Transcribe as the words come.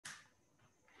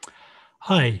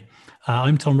Hi,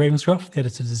 I'm Tom Ravenscroft, the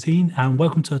editor of Dezeen, and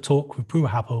welcome to a talk with Buro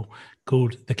Happold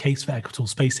called The Case for Equitable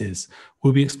Spaces.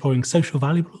 We'll be exploring social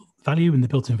value in the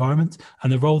built environment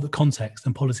and the role that context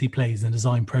and policy plays in the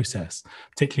design process,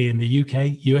 particularly in the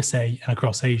UK, USA, and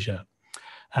across Asia.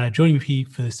 Joining me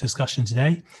for this discussion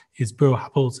today is Buro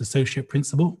Happold's Associate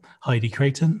Principal, Heidi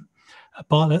Creighton,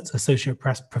 Bartlett Associate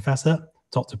Professor,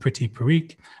 Dr. Priti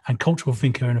Parikh, and Cultural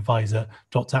Thinker and Advisor,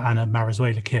 Dr. Anna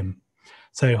Maruzela Kim.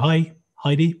 So hi,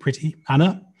 Heidi, Priti,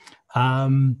 Anna.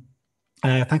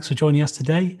 Thanks for joining us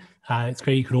today. It's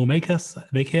great you can all make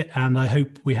it, and I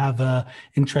hope we have an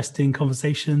interesting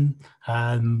conversation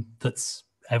that's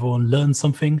everyone learns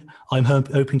something. I'm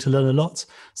hoping to learn a lot.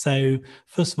 So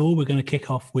first of all, we're going to kick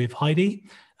off with Heidi.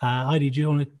 Heidi, do you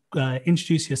want to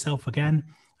introduce yourself again,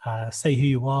 say who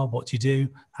you are, what you do,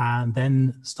 and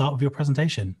then start with your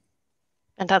presentation?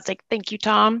 Fantastic. Thank you,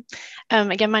 Tom.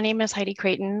 Again, my name is Heidi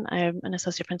Creighton. I'm an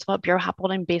associate principal at Buro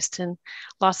Happold. I'm based in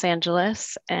Los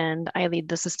Angeles, and I lead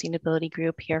the sustainability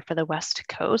group here for the West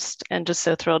Coast. And just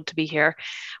so thrilled to be here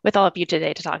with all of you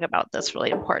today to talk about this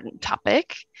really important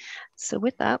topic. So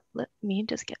with that, let me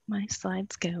just get my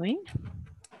slides going.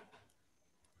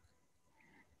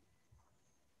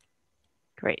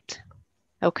 Great.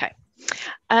 Okay.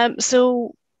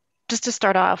 So just to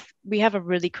start off, we have a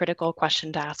really critical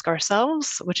question to ask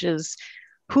ourselves, which is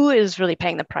who is really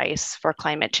paying the price for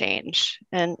climate change?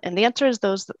 And the answer is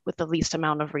those with the least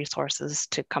amount of resources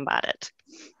to combat it,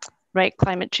 right?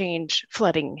 Climate change,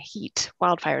 flooding, heat,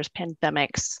 wildfires,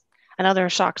 pandemics, and other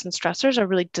shocks and stressors are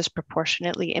really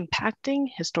disproportionately impacting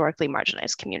historically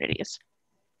marginalized communities.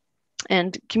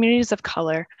 And communities of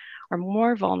color are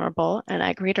more vulnerable and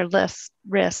at greater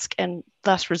risk and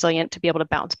less resilient to be able to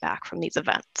bounce back from these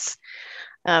events.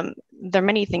 There are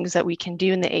many things that we can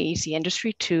do in the AEC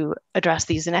industry to address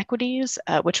these inequities,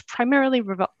 which primarily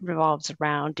revolves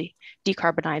around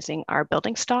decarbonizing our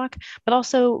building stock, but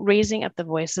also raising up the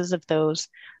voices of those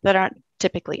that aren't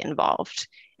typically involved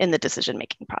in the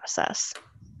decision-making process.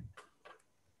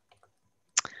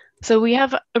 So we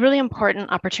have a really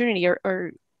important opportunity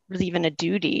or really even a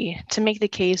duty to make the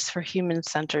case for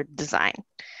human-centered design.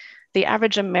 The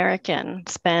average American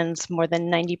spends more than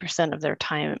 90% of their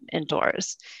time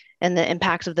indoors, and the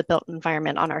impact of the built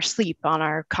environment on our sleep, on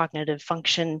our cognitive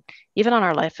function, even on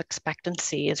our life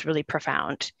expectancy is really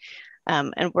profound.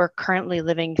 And we're currently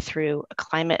living through a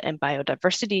climate and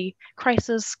biodiversity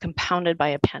crisis compounded by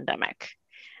a pandemic.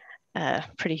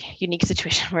 Pretty unique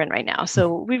situation we're in right now.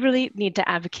 So we really need to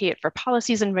advocate for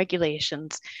policies and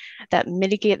regulations that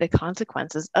mitigate the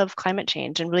consequences of climate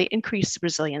change and really increase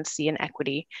resiliency and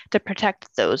equity to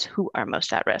protect those who are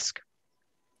most at risk.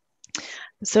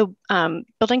 So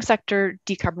building sector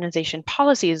decarbonization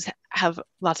policies have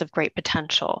lots of great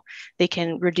potential. They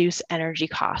can reduce energy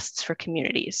costs for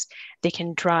communities. They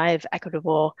can drive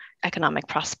equitable economic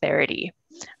prosperity,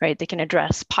 right? They can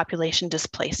address population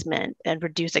displacement and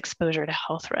reduce exposure to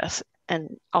health risks,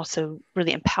 and also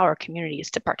really empower communities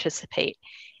to participate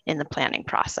in the planning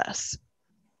process.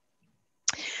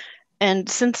 And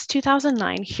since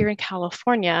 2009, here in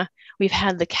California, we've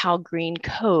had the Cal Green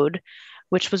Code,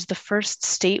 which was the first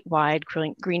statewide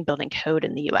green building code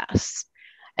in the US.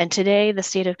 And today, the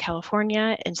state of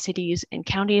California and cities and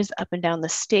counties up and down the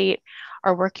state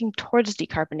are working towards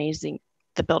decarbonizing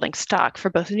the building stock for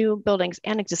both new buildings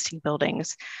and existing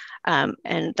buildings.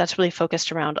 And that's really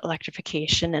focused around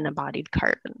electrification and embodied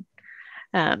carbon.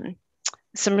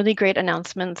 Some really great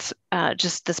announcements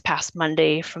just this past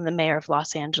Monday from the mayor of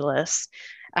Los Angeles.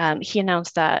 He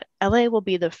announced that LA will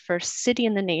be the first city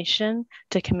in the nation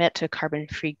to commit to a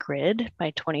carbon-free grid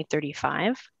by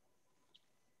 2035.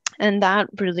 And that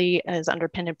really is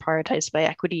underpinned and prioritized by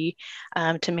equity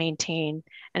to maintain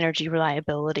energy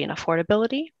reliability and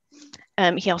affordability.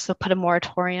 He also put a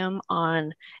moratorium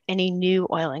on any new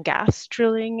oil and gas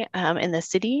drilling in the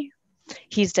city.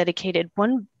 He's dedicated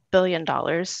 $1 billion,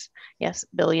 yes,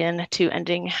 billion, to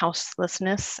ending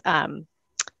houselessness.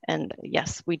 And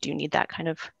yes, we do need that kind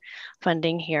of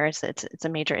funding here. It's a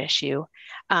major issue.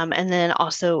 And then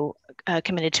also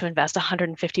committed to invest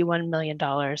 $151 million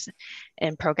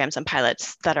in programs and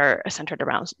pilots that are centered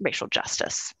around racial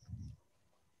justice.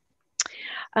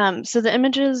 So the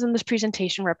images in this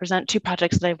presentation represent two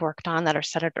projects that I've worked on that are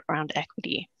centered around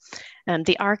equity.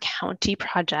 The Our County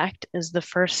project is the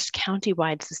first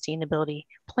county-wide sustainability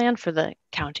plan for the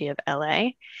County of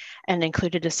LA and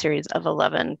included a series of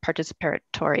 11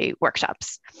 participatory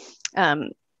workshops.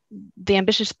 The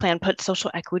ambitious plan put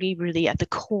social equity really at the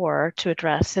core to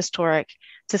address historic,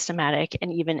 systematic,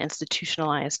 and even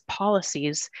institutionalized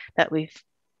policies that we've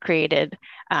created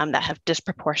that have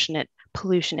disproportionate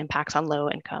pollution impacts on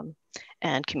low-income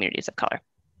and communities of color.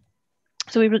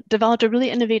 So we developed a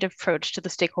really innovative approach to the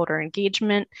stakeholder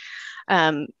engagement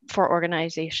for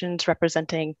organizations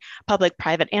representing public,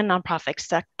 private, and nonprofit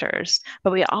sectors.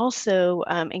 But we also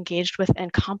engaged with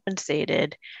and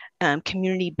compensated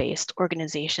community-based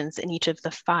organizations in each of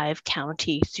the 5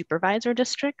 county supervisor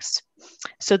districts.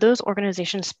 So those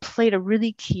organizations played a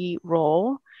really key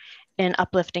role in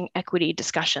uplifting equity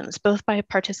discussions, both by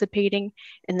participating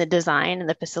in the design and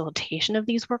the facilitation of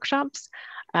these workshops,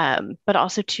 but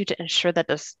also to ensure that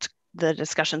the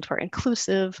discussions were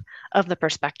inclusive of the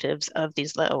perspectives of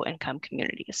these low-income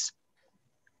communities.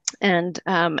 And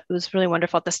it was really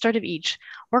wonderful. At the start of each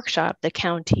workshop, the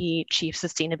county chief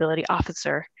sustainability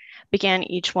officer began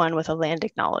each one with a land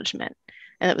acknowledgement.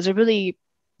 And it was a really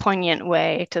poignant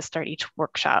way to start each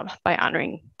workshop by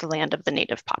honoring the land of the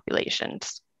native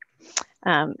populations.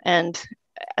 And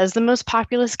as the most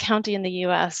populous county in the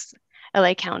US,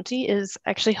 LA County is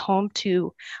actually home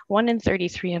to 1 in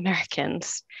 33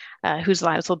 Americans whose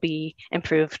lives will be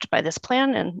improved by this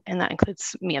plan, and that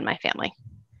includes me and my family.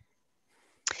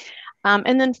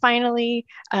 And then finally,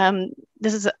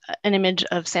 this is an image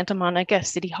of Santa Monica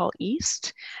City Hall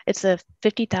East. It's a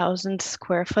 50,000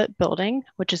 square foot building,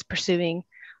 which is pursuing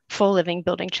full living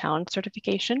building challenge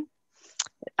certification.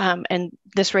 And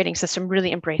this rating system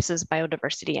really embraces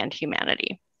biodiversity and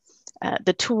humanity.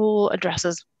 The tool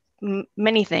addresses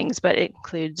many things, but it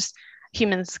includes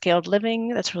human scaled living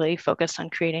that's really focused on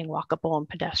creating walkable and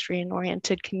pedestrian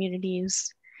oriented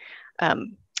communities.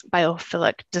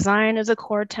 Biophilic design is a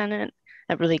core tenet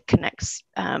that really connects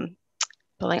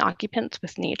building occupants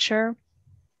with nature.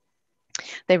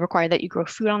 They require that you grow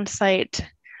food on site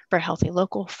for healthy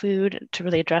local food to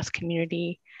really address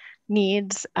community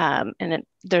needs. And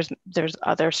there's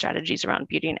other strategies around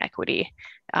beauty and equity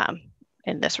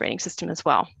in this rating system as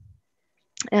well.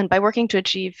 And by working to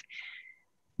achieve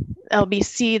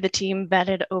LBC, the team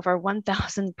vetted over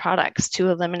 1,000 products to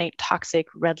eliminate toxic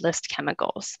red list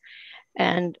chemicals.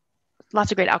 And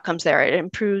lots of great outcomes there. It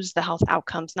improves the health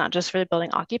outcomes, not just for the building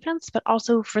occupants, but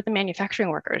also for the manufacturing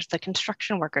workers, the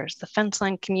construction workers, the fence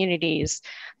line communities,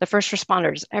 the first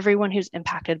responders, everyone who's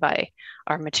impacted by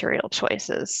our material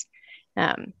choices.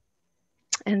 And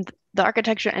the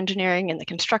architecture, engineering, and the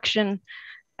construction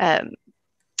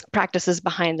practices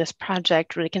behind this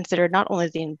project really consider not only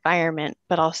the environment,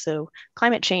 but also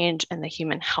climate change and the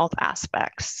human health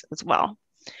aspects as well.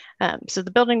 So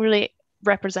the building really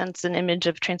represents an image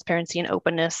of transparency and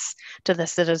openness to the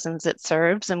citizens it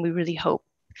serves, and we really hope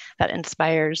that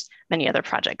inspires many other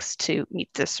projects to meet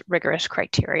this rigorous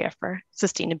criteria for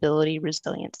sustainability,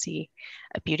 resiliency,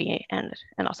 beauty, and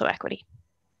also equity.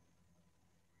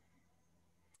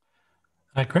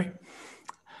 Great.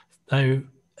 So,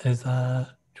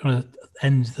 do you want to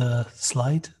end the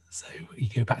slide so you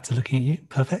go back to looking at you?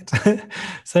 Perfect.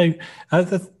 So,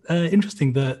 that's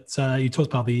interesting that you talked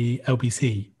about the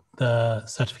LBC, the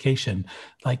certification.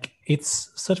 Like,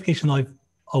 it's certification I'm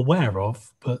aware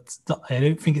of, but I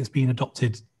don't think it's been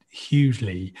adopted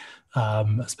hugely,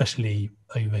 especially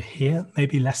over here,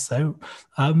 maybe less so.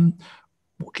 Can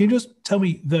you just tell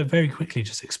me very quickly,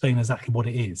 just explain exactly what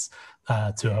it is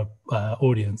to our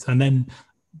audience, and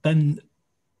then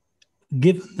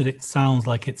given that it sounds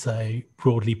like it's a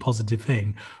broadly positive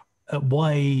thing,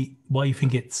 why you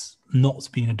think it's not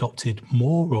being adopted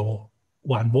more, or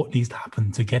what needs to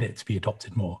happen to get it to be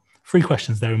adopted more? 3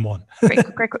 questions there in one.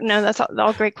 Great. No, that's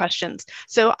all great questions.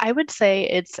 So I would say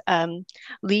it's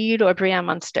LEED or BREEAM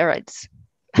on steroids.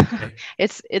 Okay.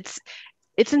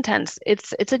 It's intense.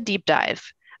 It's a deep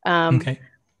dive. Okay.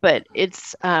 But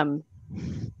it's I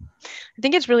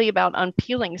think it's really about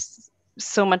unpeeling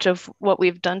so much of what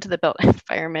we've done to the built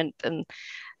environment in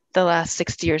the last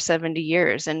 60 or 70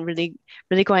 years, and really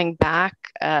going back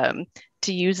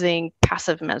to using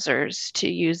passive measures, to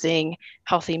using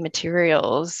healthy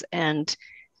materials, and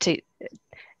to,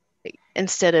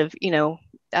 instead of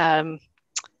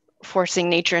forcing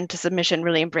nature into submission,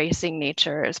 really embracing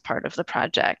nature as part of the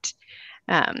project.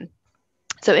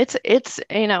 So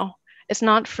it's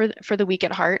not for the weak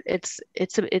at heart. It's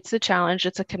a challenge.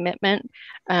 It's a commitment.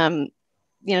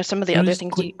 Some of the other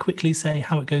things. Quickly say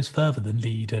how it goes further than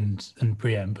LEED and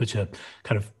BREEAM, which are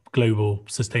kind of global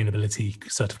sustainability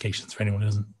certifications for anyone who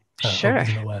isn't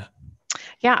aware.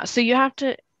 Yeah, so you have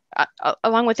to,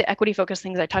 along with the equity focused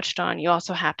things I touched on, you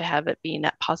also have to have it be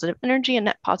net positive energy and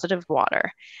net positive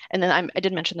water. And then I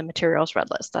did mention the materials red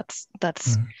list.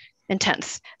 That's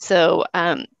intense. So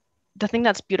the thing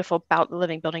that's beautiful about the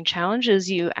Living Building Challenge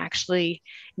is you actually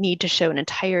need to show an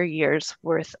entire year's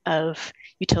worth of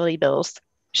utility bills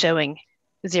showing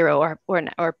zero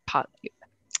or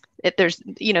there's,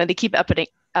 they keep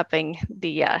upping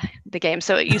the game.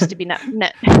 So it used to be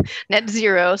net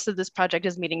zero. So this project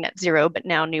is meeting net zero, but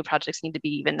now new projects need to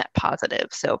be even net positive.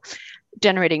 So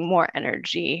generating more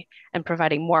energy and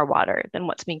providing more water than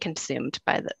what's being consumed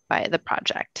by the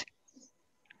project.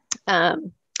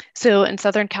 So in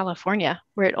Southern California,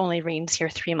 where it only rains here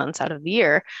 3 months out of the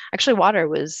year, actually water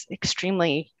was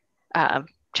extremely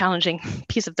challenging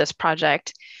piece of this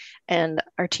project. And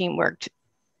our team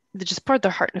just poured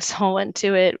their heart and soul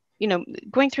into it,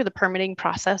 going through the permitting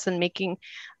process and making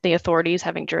the authorities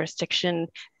having jurisdiction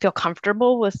feel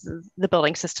comfortable with the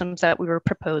building systems that we were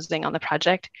proposing on the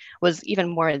project was even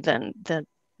more than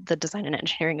the design and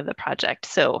engineering of the project.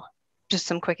 So just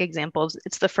some quick examples.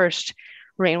 It's the first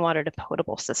rainwater to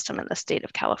potable system in the state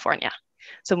of California.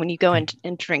 So when you go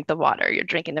and drink the water, you're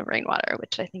drinking the rainwater,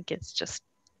 which I think is just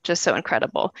so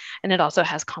incredible. And it also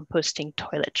has composting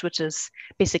toilets, which is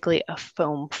basically a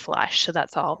foam flush. So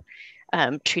that's all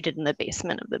treated in the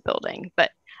basement of the building.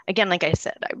 But again, like I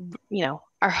said,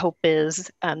 our hope is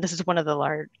this is one of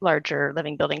the larger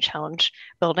Living Building Challenge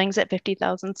buildings at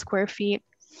 50,000 square feet,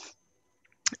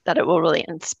 that it will really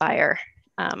inspire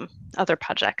other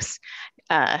projects.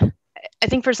 I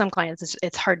think for some clients,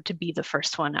 it's hard to be the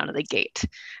first one out of the gate.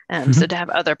 So to have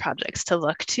other projects to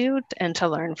look to and to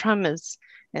learn from is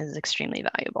extremely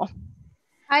valuable.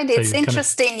 Heidi, it's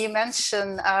interesting you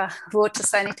mentioned water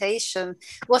sanitation.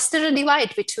 Was there a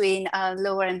divide between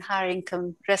lower and higher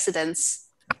income residents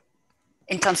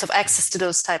in terms of access to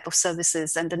those type of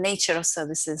services and the nature of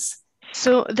services?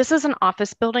 So this is an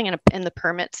office building in the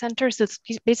permit center. So it's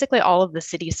basically all of the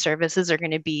city's services are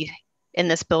going to be in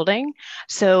this building.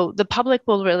 So the public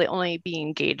will really only be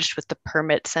engaged with the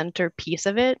permit center piece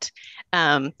of it.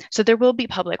 So there will be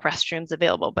public restrooms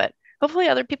available, but hopefully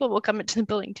other people will come into the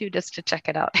building too, just to check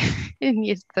it out and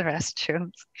use the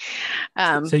restrooms.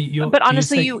 But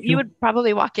honestly, you would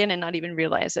probably walk in and not even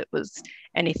realize it was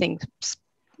anything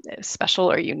special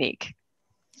or unique.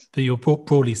 But you're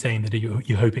broadly saying that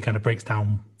you hope it kind of breaks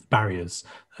down barriers,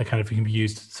 kind of can be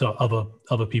used so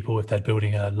other people, if they're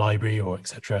building a library or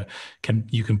etc.,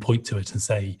 you can point to it and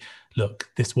say, look,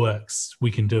 this works,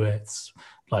 we can do it,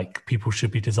 like people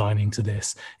should be designing to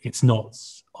this. It's not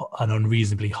an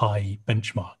unreasonably high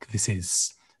benchmark. This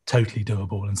is totally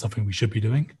doable and something we should be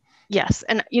doing. Yes.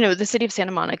 And, the city of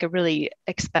Santa Monica really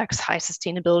expects high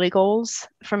sustainability goals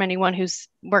from anyone who's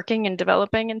working and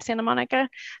developing in Santa Monica.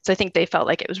 So I think they felt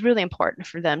like it was really important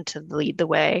for them to lead the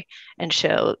way and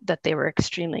show that they were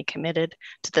extremely committed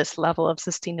to this level of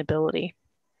sustainability.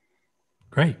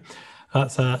 Great.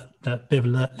 That's a bit of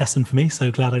a lesson for me. So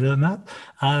glad I learned that.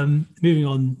 Moving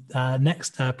on,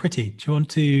 next, Priti, do you want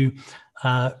to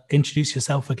introduce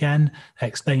yourself again,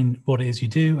 explain what it is you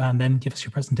do, and then give us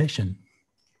your presentation?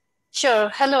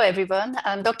 Sure. Hello, everyone.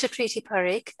 I'm Dr. Priti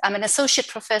Parikh. I'm an associate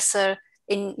professor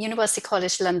in University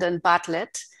College London,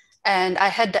 Bartlett, and I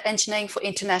head the Engineering for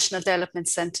International Development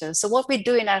Center. So what we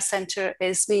do in our center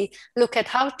is we look at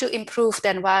how to improve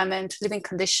the environment, living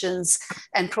conditions,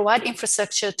 and provide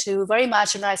infrastructure to very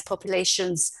marginalized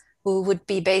populations who would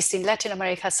be based in Latin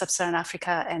America, Sub-Saharan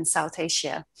Africa, and South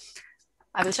Asia.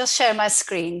 I will just share my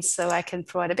screen so I can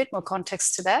provide a bit more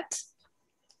context to that.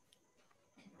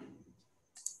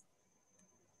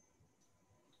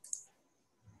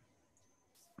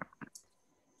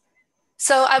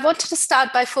 So I wanted to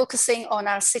start by focusing on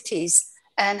our cities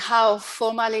and how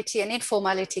formality and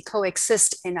informality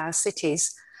coexist in our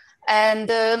cities. And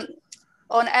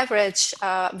on average,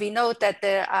 we know that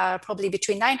there are probably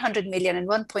between 900 million and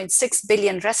 1.6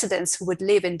 billion residents who would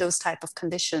live in those type of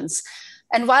conditions.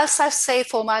 And whilst I say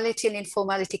formality and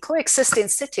informality coexist in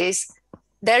cities,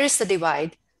 there is a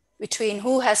divide between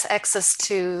who has access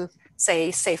to,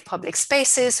 say, safe public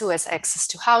spaces, who has access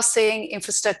to housing,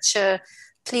 infrastructure,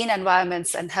 clean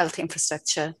environments, and health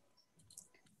infrastructure.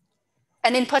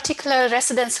 And in particular,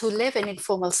 residents who live in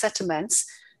informal settlements,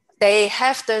 they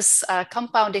have this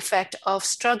compound effect of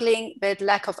struggling with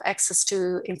lack of access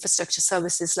to infrastructure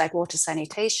services like water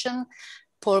sanitation,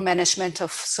 poor management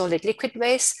of solid liquid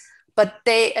waste, but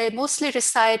they mostly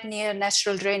reside near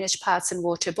natural drainage paths and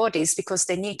water bodies because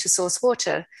they need to source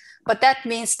water. But that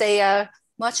means they are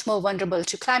much more vulnerable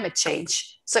to climate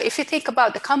change. So if you think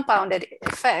about the compounded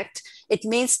effect, it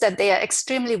means that they are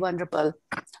extremely vulnerable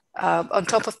on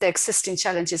top of the existing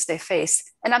challenges they face.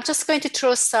 And I'm just going to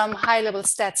throw some high-level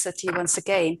stats at you once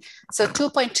again. So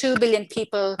 2.2 billion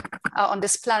people on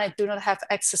this planet do not have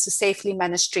access to safely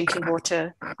managed drinking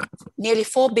water. Nearly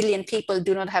 4 billion people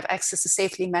do not have access to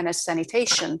safely managed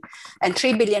sanitation. And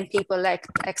 3 billion people lack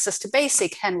access to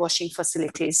basic hand washing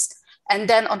facilities. And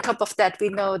then on top of that, we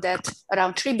know that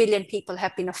around 3 billion people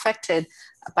have been affected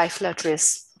by flood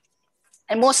risk.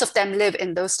 And most of them live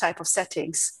in those type of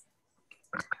settings.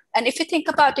 And if you think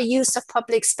about the use of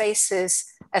public spaces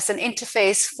as an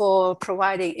interface for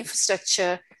providing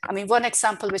infrastructure, I mean, one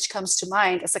example which comes to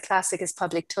mind as a classic is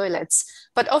public toilets.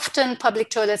 But often public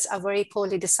toilets are very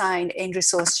poorly designed in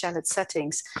resource-challenged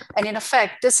settings. And in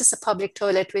effect, this is a public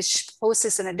toilet which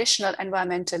poses an additional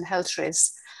environmental and health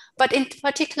risk. But in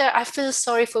particular, I feel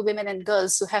sorry for women and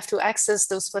girls who have to access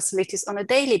those facilities on a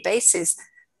daily basis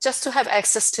just to have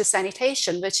access to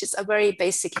sanitation, which is a very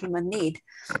basic human need.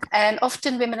 And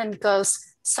often women and girls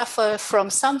suffer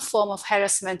from some form of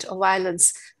harassment or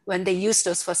violence when they use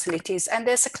those facilities. And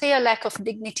there's a clear lack of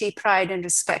dignity, pride, and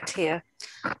respect here.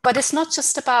 But it's not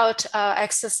just about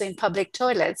accessing public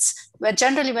toilets, where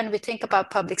generally when we think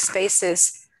about public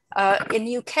spaces,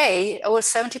 in UK, over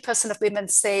 70% of women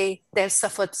say they've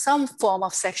suffered some form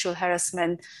of sexual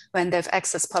harassment when they've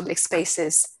accessed public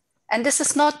spaces. And this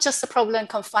is not just a problem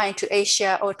confined to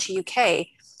Asia or to UK.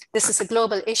 This is a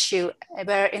global issue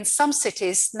where in some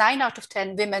cities, 9 out of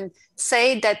 10 women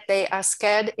say that they are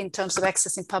scared in terms of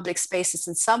accessing public spaces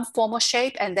in some form or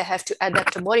shape, and they have to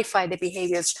adapt or modify their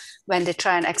behaviors when they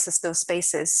try and access those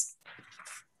spaces.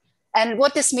 And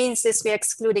what this means is we're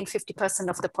excluding 50%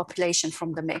 of the population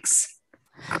from the mix.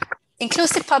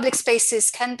 Inclusive public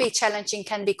spaces can be challenging,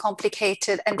 can be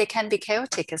complicated, and they can be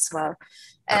chaotic as well.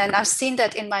 And I've seen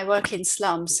that in my work in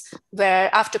slums,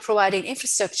 where after providing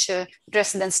infrastructure,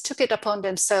 residents took it upon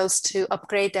themselves to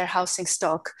upgrade their housing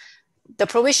stock. The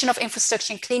provision of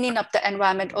infrastructure and cleaning up the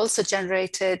environment also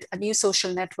generated new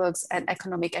social networks and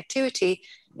economic activity.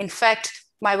 In fact,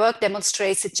 my work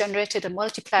demonstrates it generated a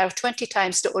multiplier of 20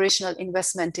 times the original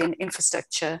investment in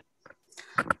infrastructure.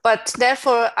 But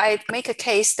therefore, I make a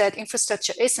case that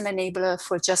infrastructure is an enabler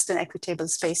for just and equitable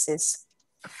spaces.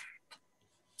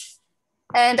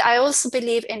 And I also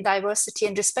believe in diversity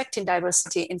and respecting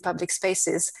diversity in public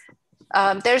spaces.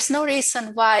 There's no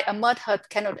reason why a mud hut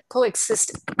cannot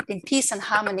coexist in peace and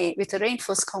harmony with a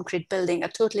reinforced concrete building, a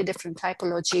totally different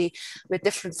typology with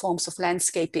different forms of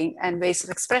landscaping and ways of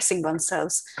expressing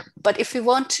oneself. But if we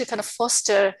want to kind of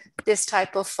foster this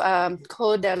type of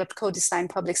co-developed,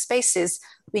 co-designed public spaces,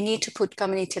 we need to put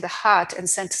community at the heart and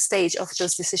center stage of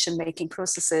those decision-making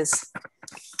processes.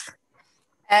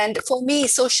 And for me,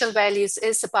 social values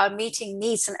is about meeting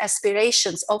needs and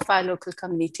aspirations of our local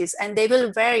communities, and they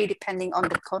will vary depending on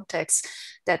the context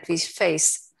that we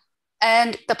face.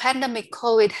 And the pandemic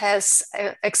COVID has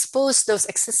exposed those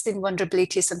existing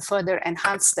vulnerabilities and further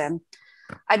enhanced them.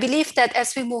 I believe that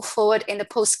as we move forward in a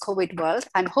post-COVID world,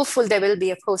 I'm hopeful there will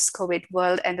be a post-COVID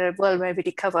world and a world where we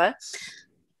recover.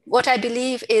 What I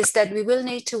believe is that we will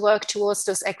need to work towards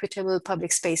those equitable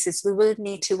public spaces. We will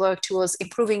need to work towards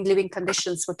improving living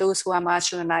conditions for those who are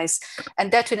marginalized.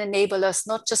 And that will enable us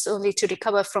not just only to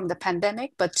recover from the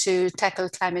pandemic, but to tackle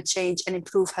climate change and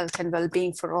improve health and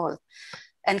well-being for all.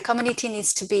 And community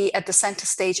needs to be at the center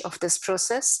stage of this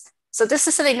process. So this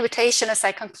is an invitation, as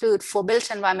I conclude, for built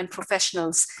environment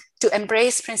professionals to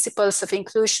embrace principles of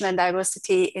inclusion and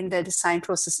diversity in their design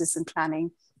processes and planning.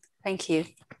 Thank you.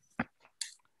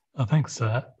 Oh, thanks.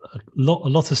 A lot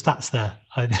of stats there.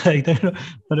 I don't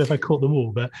know if I caught them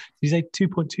all, but did you say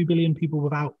 2.2 billion people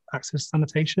without access to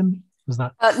sanitation? Was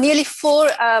that? Nearly 4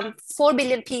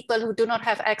 billion people who do not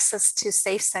have access to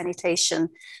safe sanitation.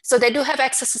 So they do have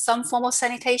access to some form of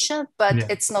sanitation, but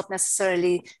it's not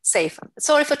necessarily safe.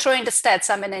 Sorry for throwing the stats.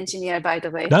 I'm an engineer, by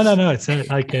the way. No.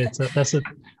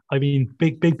 I mean,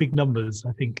 big numbers.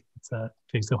 I think it's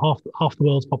so half the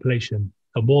world's population.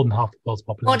 More than half the world's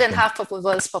population. More than half of the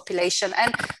world's population.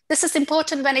 And this is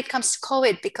important when it comes to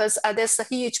COVID, because there's a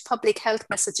huge public health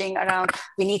messaging around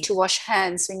we need to wash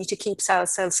hands, we need to keep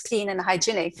ourselves clean and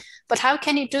hygienic. But how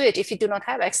can you do it if you do not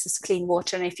have access to clean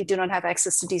water, and if you do not have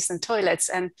access to decent toilets,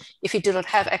 and if you do not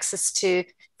have access to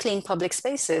clean public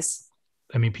spaces?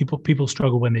 I mean, people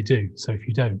struggle when they do. So if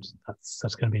you don't,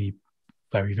 that's going to be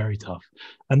very, very tough.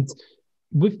 And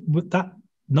with that,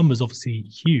 numbers obviously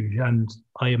huge, and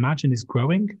I imagine is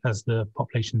growing as the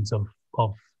populations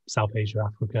of South Asia,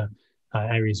 Africa,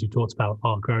 areas you talked about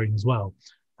are growing as well.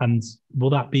 And will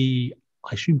that be,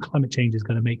 I assume climate change is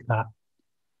going to make that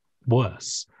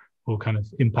worse or kind of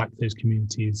impact those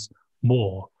communities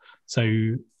more.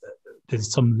 So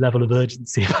there's some level of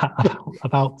urgency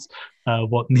about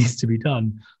what needs to be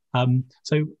done.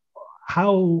 So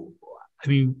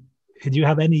do you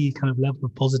have any kind of level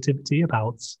of positivity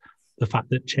about the fact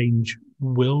that change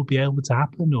will be able to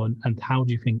happen, and how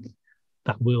do you think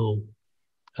that will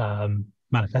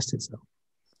manifest itself?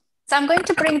 So I'm going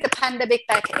to bring the pandemic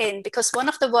back in, because one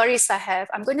of the worries I have,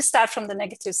 I'm going to start from the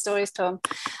negative stories, Tom.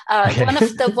 Okay. One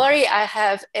of the worry I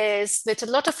have is with a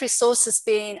lot of resources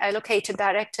being allocated,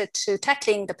 directed to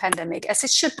tackling the pandemic, as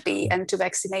it should be, and to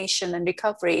vaccination and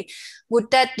recovery, would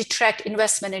that detract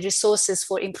investment and resources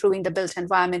for improving the built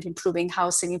environment, improving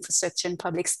housing, infrastructure, and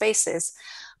public spaces?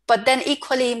 But then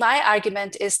equally, my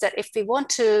argument is that if we want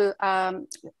to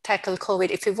tackle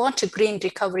COVID, if we want a green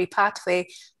recovery pathway,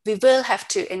 we will have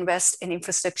to invest in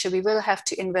infrastructure. We will have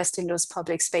to invest in those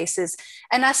public spaces.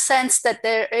 And I sense that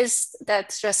there is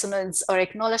that resonance or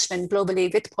acknowledgement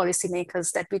globally with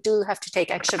policymakers that we do have to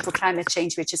take action for climate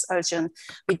change, which is urgent.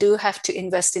 We do have to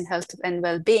invest in health and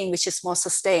well-being, which is more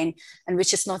sustained and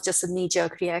which is not just a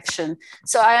knee-jerk reaction.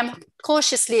 So I am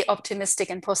cautiously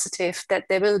optimistic and positive that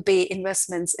there will be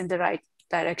investments in the right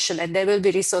direction, and there will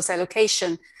be resource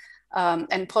allocation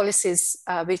and policies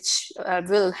which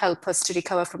will help us to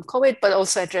recover from COVID, but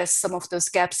also address some of those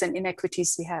gaps and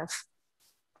inequities we have.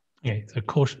 Yeah, so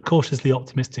cautiously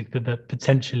optimistic that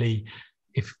potentially,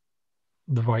 if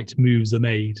the right moves are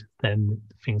made, then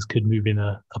things could move in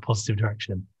a positive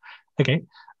direction. Okay,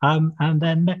 and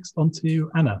then next on to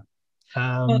Anna.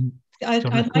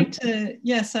 I'd like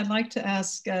to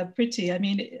ask Priti, I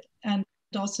mean, and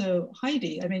also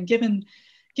Heidi, I mean, given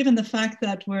the fact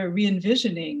that we're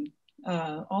re-envisioning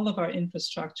all of our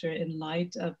infrastructure in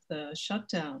light of the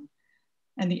shutdown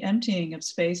and the emptying of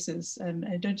spaces,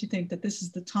 don't you think that this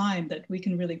is the time that we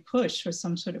can really push for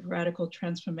some sort of radical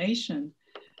transformation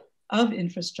of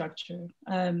infrastructure?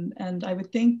 And I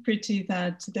would think, Priti,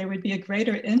 that there would be a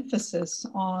greater emphasis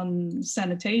on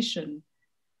sanitation,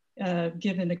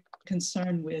 given a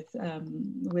concern with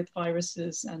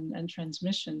viruses and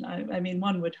transmission. I mean,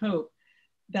 one would hope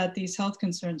that these health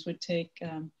concerns would take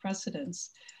precedence.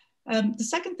 The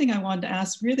second thing I wanted to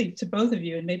ask really to both of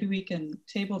you, and maybe we can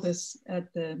table this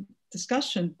at the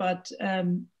discussion, but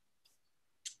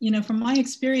you know, from my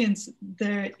experience,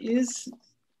 there is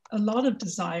a lot of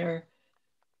desire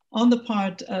on the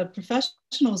part of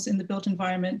professionals in the built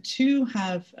environment to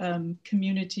have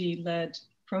community-led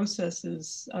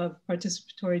processes of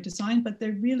participatory design, but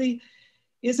there really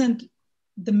isn't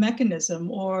the mechanism,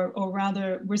 or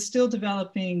rather, we're still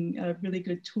developing really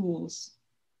good tools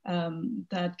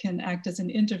that can act as an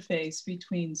interface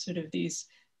between sort of these,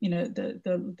 you know,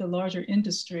 the larger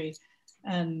industry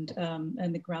and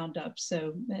the ground up.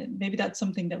 So maybe that's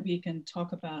something that we can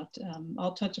talk about.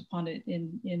 I'll touch upon it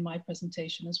in my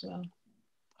presentation as well.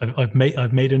 I've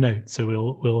made a note, so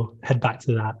we'll head back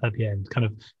to that at the end.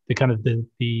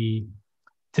 The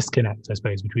disconnect, I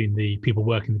suppose, between the people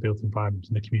working in the built environment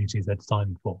and the communities they're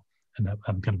designing for, and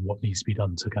kind of what needs to be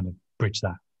done to kind of bridge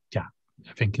that gap,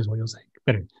 I think is what you're saying.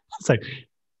 But anyway, so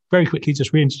very quickly,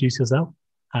 just reintroduce yourself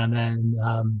and then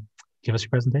give us your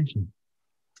presentation.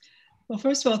 Well,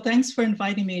 first of all, thanks for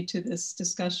inviting me to this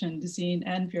discussion, Dezeen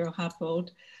and Buro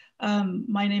Happold.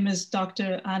 My name is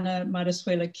Dr. Anna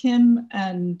Maruzela Kim,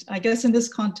 and I guess in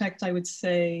this context, I would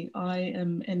say I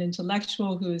am an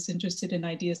intellectual who is interested in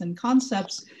ideas and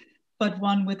concepts, but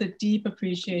one with a deep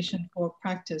appreciation for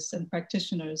practice and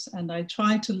practitioners. And I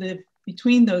try to live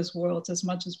between those worlds as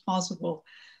much as possible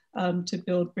to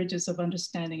build bridges of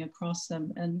understanding across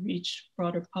them and reach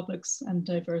broader publics and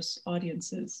diverse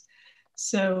audiences.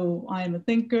 So I am a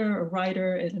thinker, a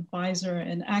writer, an advisor,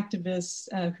 an activist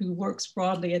who works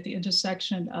broadly at the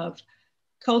intersection of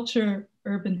culture,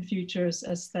 urban futures,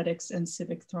 aesthetics, and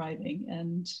civic thriving.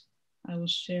 And I will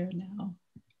share now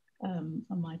on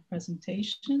my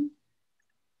presentation.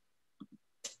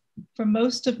 For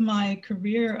most of my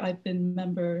career, I've been a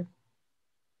member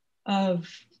of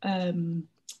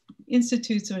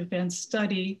institutes of advanced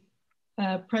study,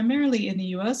 primarily in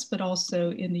the US, but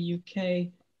also in the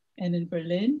UK and in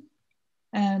Berlin,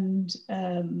 and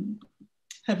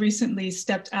have recently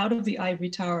stepped out of the ivory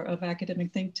tower of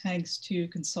academic think tanks to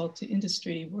consult to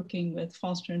industry, working with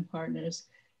Foster and Partners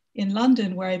in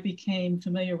London, where I became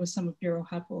familiar with some of Buro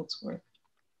Happold's work.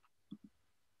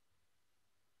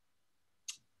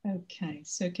 Okay,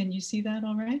 so can you see that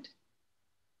all right?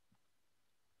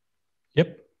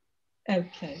 Yep.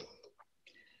 Okay.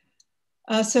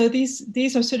 So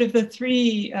these are sort of the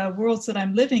three worlds that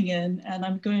I'm living in, and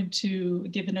I'm going to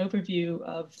give an overview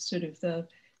of sort of the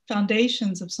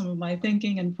foundations of some of my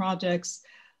thinking and projects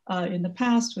in the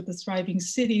past with the Thriving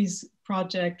Cities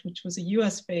project, which was a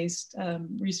US-based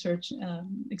research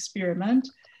experiment.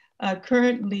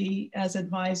 Currently as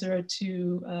advisor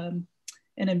to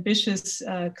an ambitious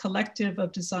collective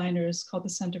of designers called the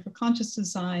Center for Conscious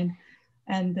Design,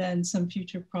 and then some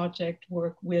future project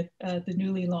work with the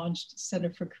newly launched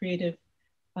Center for Creative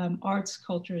Arts,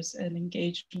 Cultures, and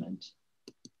Engagement.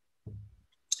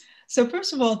 So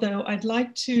first of all, though, I'd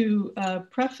like to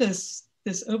preface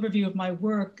this overview of my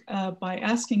work by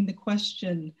asking the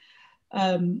question,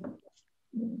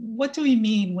 what do we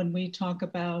mean when we talk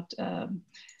about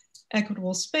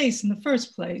equitable space in the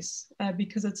first place?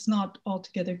 Because it's not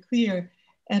altogether clear.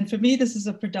 And for me, this is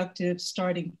a productive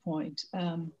starting point.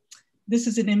 This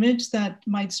is an image that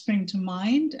might spring to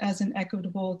mind as an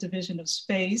equitable division of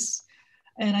space.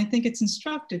 And I think it's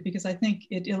instructive because I think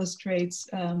it illustrates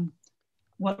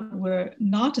what we're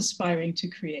not aspiring to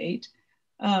create.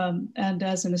 And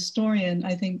as an historian,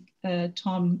 I think,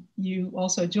 Tom, you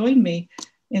also joined me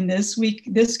in this.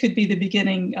 This could be the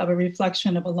beginning of a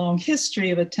reflection of a long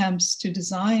history of attempts to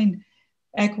design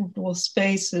equitable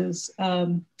spaces,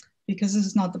 because this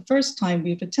is not the first time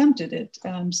we've attempted it.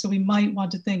 So we might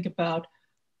want to think about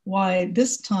why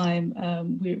this time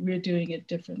we're doing it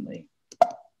differently.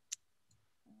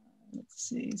 Let's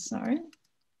see, sorry.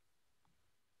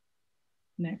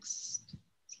 Next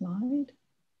slide.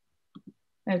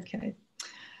 Okay.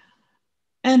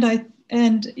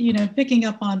 And you know, picking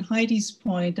up on Heidi's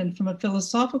point, and from a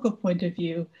philosophical point of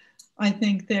view, I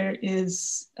think there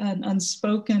is an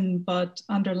unspoken but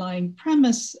underlying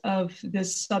premise of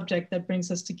this subject that brings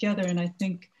us together. And I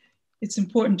think it's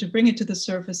important to bring it to the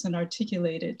surface and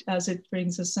articulate it, as it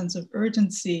brings a sense of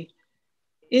urgency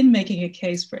in making a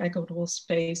case for equitable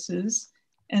spaces.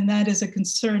 And that is a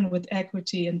concern with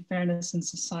equity and fairness in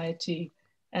society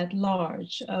at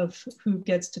large, of who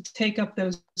gets to take up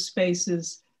those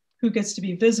spaces, who gets to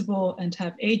be visible and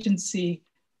have agency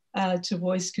to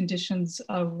voice conditions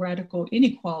of radical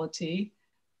inequality.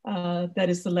 That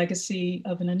is the legacy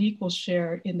of an unequal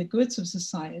share in the goods of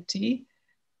society,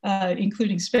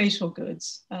 including spatial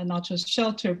goods, not just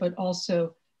shelter, but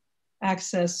also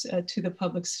access to the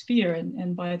public sphere.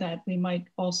 And by that, we might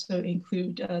also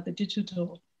include the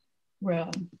digital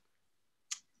realm.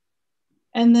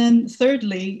 And then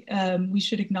thirdly, we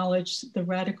should acknowledge the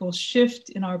radical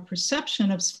shift in our perception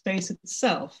of space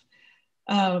itself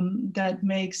that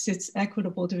makes its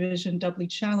equitable division doubly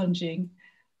challenging.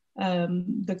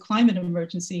 The climate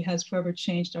emergency has forever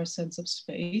changed our sense of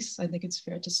space, I think it's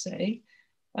fair to say,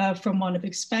 from one of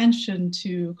expansion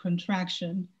to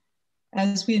contraction,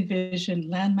 as we envision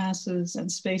land masses and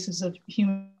spaces of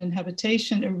human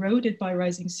habitation eroded by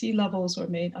rising sea levels or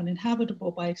made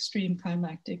uninhabitable by extreme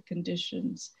climatic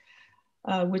conditions,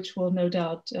 which will no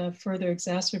doubt further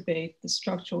exacerbate the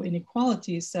structural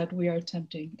inequalities that we are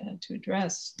attempting to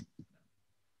address.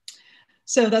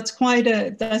 So that's quite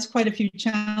a few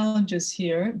challenges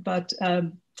here, but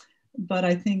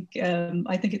I think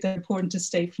it's important to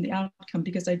state from the outcome,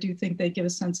 because I do think they give a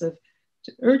sense of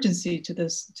urgency to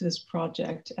this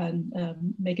project and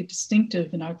make it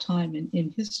distinctive in our time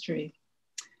in history.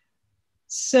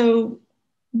 So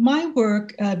my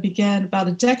work began about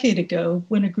a decade ago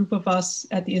when a group of us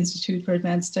at the Institute for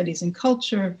Advanced Studies in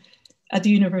Culture at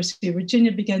the University of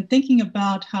Virginia began thinking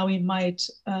about how we might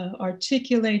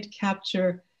articulate,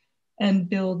 capture, and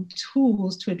build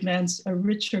tools to advance a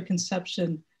richer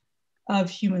conception of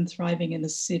human thriving in the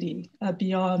city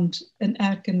beyond an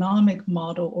economic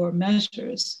model or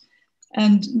measures.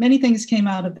 And many things came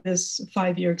out of this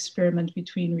 5-year experiment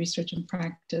between research and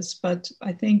practice, but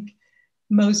I think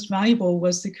most valuable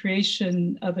was the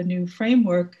creation of a new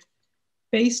framework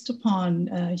based upon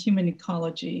human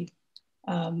ecology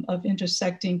of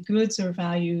intersecting goods or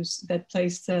values that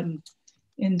place them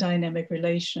in dynamic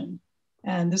relation.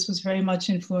 And this was very much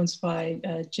influenced by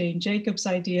Jane Jacobs'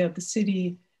 idea of the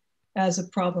city as a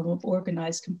problem of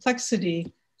organized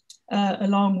complexity,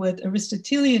 along with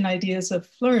Aristotelian ideas of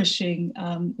flourishing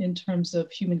in terms of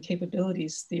human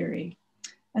capabilities theory.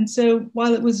 And so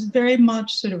while it was very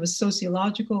much sort of a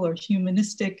sociological or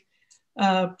humanistic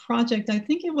project, I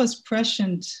think it was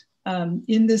prescient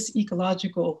in this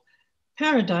ecological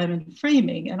paradigm and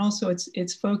framing, and also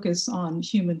its focus on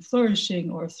human flourishing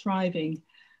or thriving.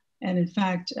 And in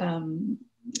fact,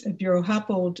 Buro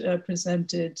Happold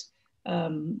presented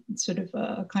sort of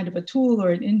a kind of a tool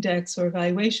or an index or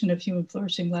evaluation of human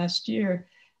flourishing last year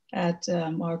at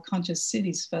our Conscious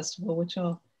Cities Festival, which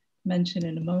I'll mention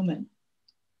in a moment.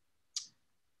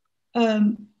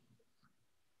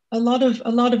 A lot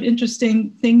of interesting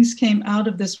things came out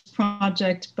of this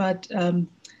project, but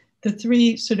the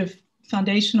three sort of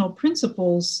foundational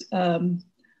principles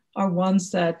are ones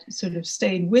that sort of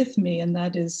stayed with me, and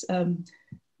that is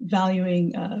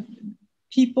valuing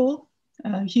people,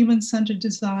 human-centered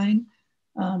design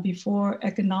before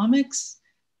economics,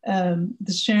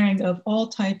 the sharing of all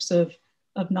types of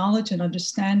knowledge and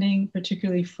understanding,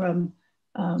 particularly from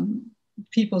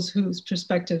peoples whose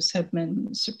perspectives have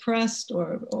been suppressed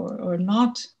or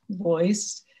not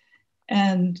voiced,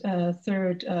 And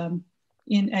third,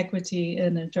 inequity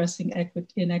and addressing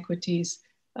inequities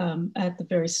at the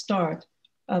very start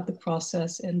of the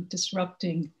process and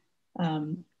disrupting,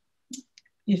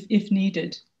 if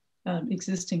needed,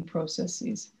 existing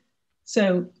processes.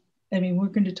 So, I mean, we're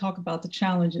going to talk about the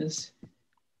challenges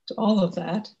to all of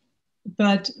that.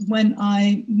 But when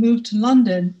I moved to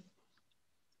London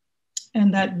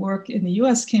and that work in the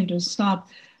US came to a stop,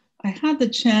 I had the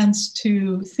chance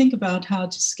to think about how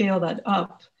to scale that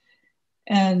up.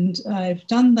 And I've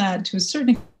done that to a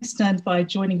certain extent by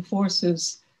joining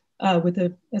forces with,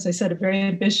 as I said, a very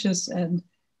ambitious and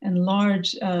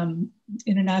large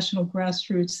international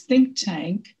grassroots think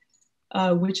tank,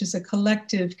 which is a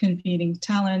collective convening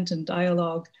talent and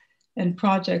dialogue and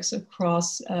projects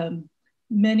across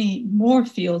many more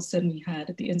fields than we had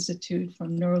at the Institute,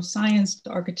 from neuroscience to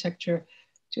architecture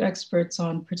to experts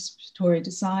on participatory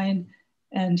design.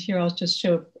 And here I'll just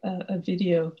show a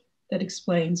video that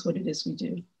explains what it is we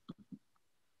do.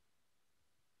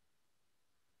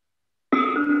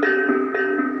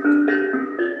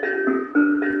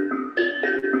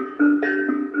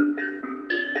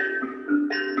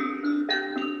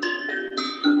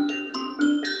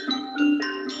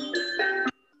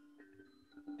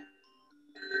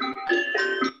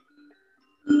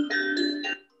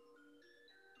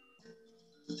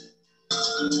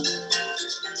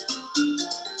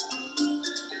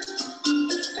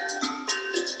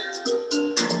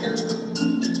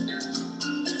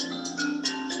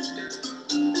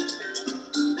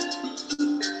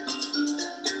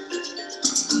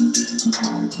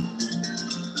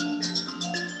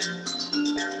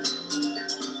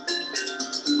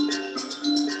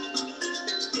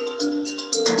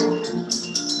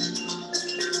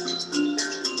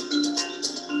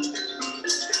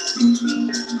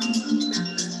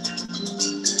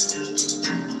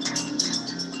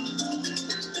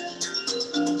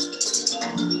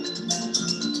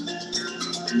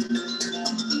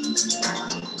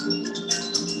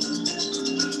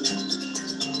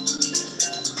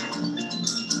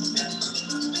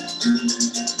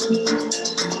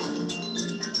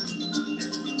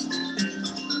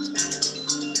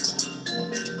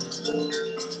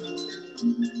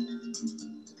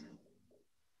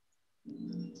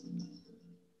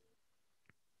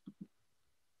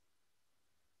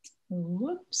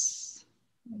 Whoops.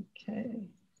 Okay.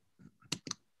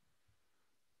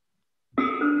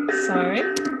 Sorry.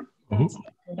 That's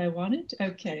not what I wanted.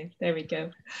 Okay, there we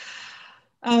go.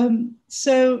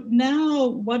 So now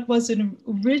what was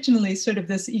originally sort of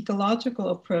this ecological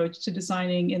approach to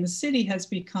designing in the city has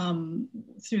become,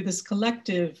 through this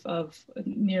collective of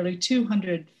nearly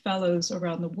 200 fellows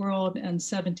around the world and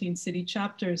 17 city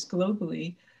chapters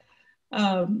globally,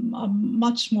 a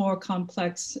much more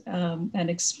complex and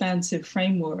expansive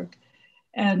framework.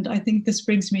 And I think this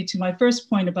brings me to my first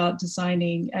point about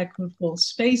designing equitable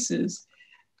spaces,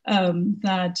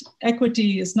 that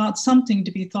equity is not something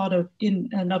to be thought of in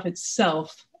and of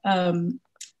itself,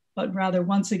 but rather,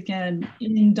 once again,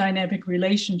 in dynamic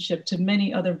relationship to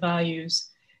many other values,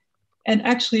 and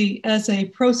actually as a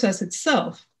process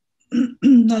itself.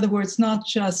 In other words, not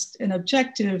just an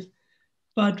objective,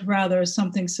 but rather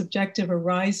something subjective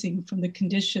arising from the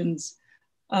conditions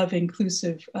of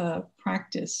inclusive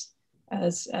practice,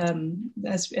 as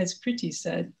Priti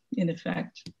said, in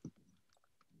effect.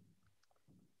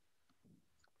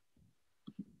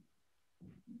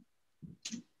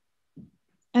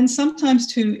 And sometimes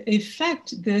to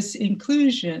effect this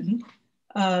inclusion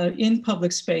in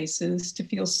public spaces, to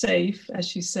feel safe, as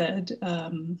she said,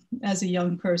 as a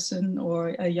young person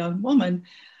or a young woman,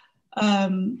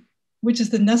 which is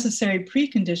the necessary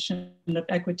precondition of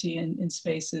equity in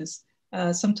spaces,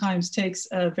 sometimes takes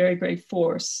a very great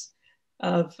force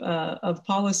of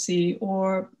policy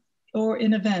or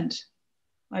an event,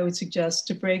 I would suggest,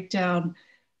 to break down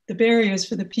the barriers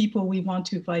for the people we want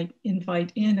to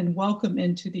invite in and welcome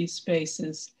into these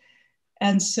spaces.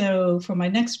 And so for my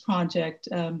next project,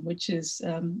 which is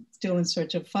still in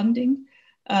search of funding,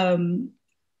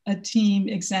 a team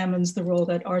examines the role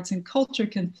that arts and culture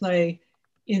can play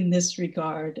in this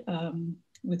regard,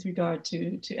 with regard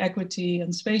to equity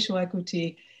and spatial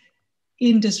equity,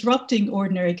 in disrupting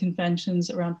ordinary conventions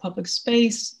around public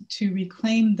space to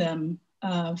reclaim them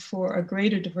for a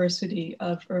greater diversity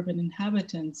of urban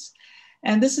inhabitants.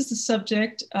 And this is the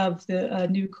subject of the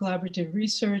new collaborative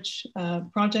research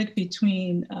project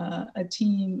between a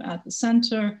team at the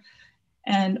center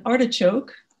and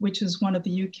Artichoke, which is one of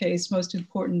the UK's most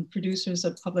important producers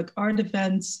of public art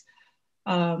events,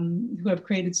 who have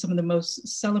created some of the most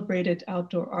celebrated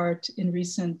outdoor art in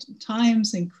recent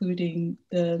times, including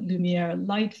the Lumiere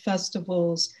Light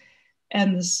Festivals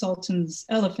and the Sultan's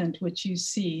Elephant, which you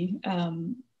see.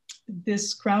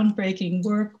 This groundbreaking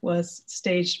work was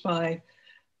staged by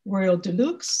Royal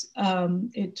Deluxe.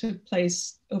 It took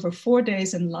place over 4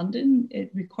 days in London.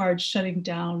 It required shutting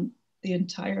down the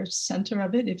entire center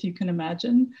of it, if you can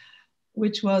imagine,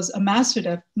 which was a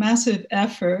massive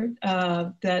effort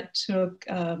that took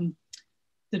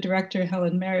the director,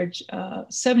 Helen Marriage,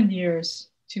 7 years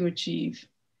to achieve.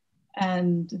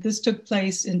 And this took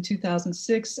place in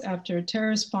 2006 after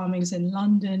terrorist bombings in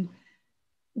London,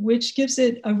 which gives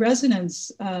it a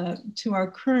resonance to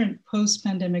our current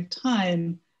post-pandemic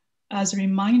time as a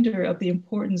reminder of the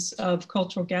importance of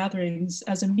cultural gatherings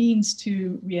as a means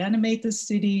to reanimate the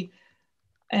city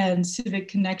and civic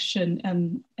connection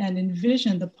and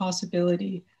envision the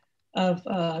possibility of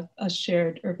a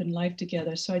shared urban life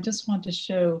together. So I just want to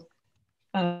show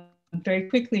very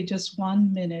quickly just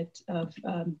 1 minute of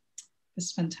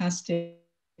this fantastic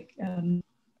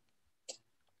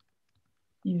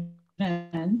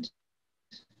event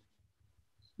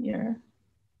here,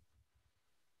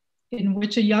 in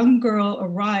which a young girl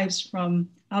arrives from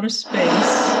outer space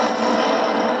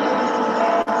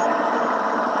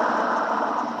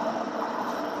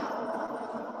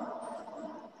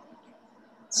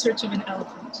in search of an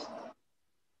elephant.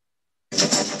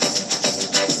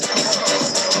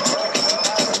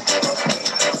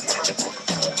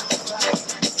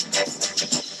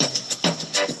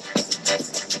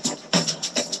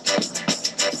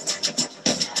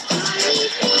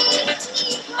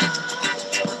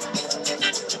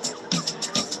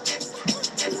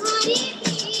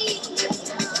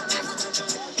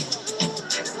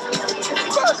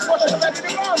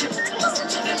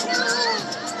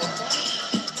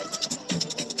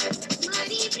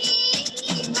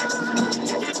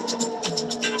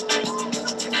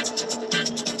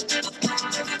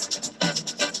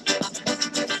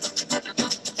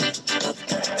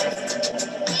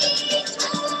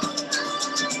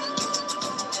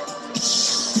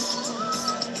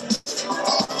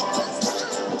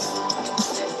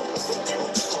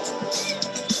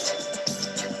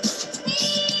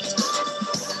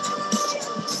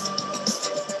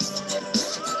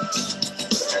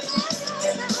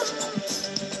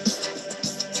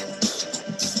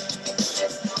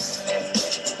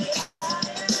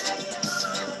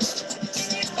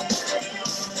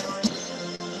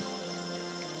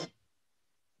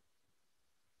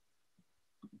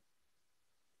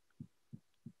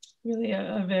 Really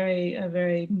a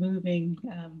very moving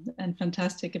and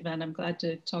fantastic event. I'm glad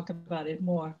to talk about it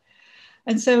more.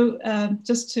 And so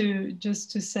just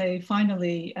to say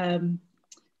finally, I'm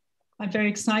very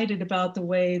excited about the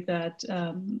way that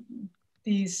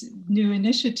these new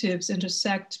initiatives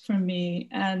intersect for me.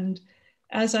 And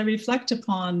as I reflect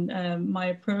upon my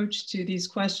approach to these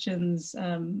questions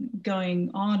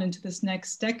going on into this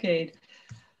next decade,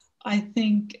 I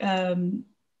think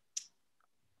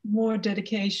more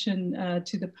dedication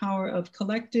to the power of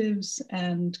collectives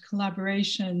and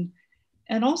collaboration,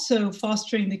 and also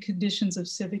fostering the conditions of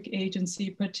civic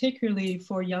agency, particularly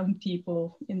for young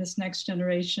people in this next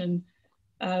generation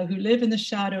who live in the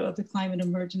shadow of the climate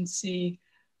emergency,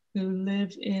 who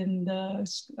live in the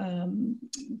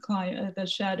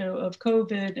shadow of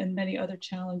COVID and many other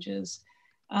challenges.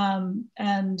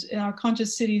 And our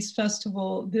Conscious Cities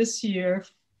Festival this year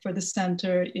for the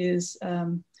center is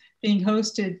being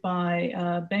hosted by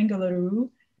Bengaluru.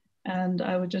 And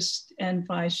I would just end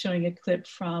by showing a clip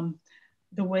from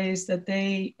the ways that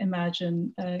they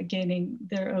imagine gaining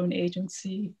their own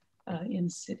agency in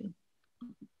the city.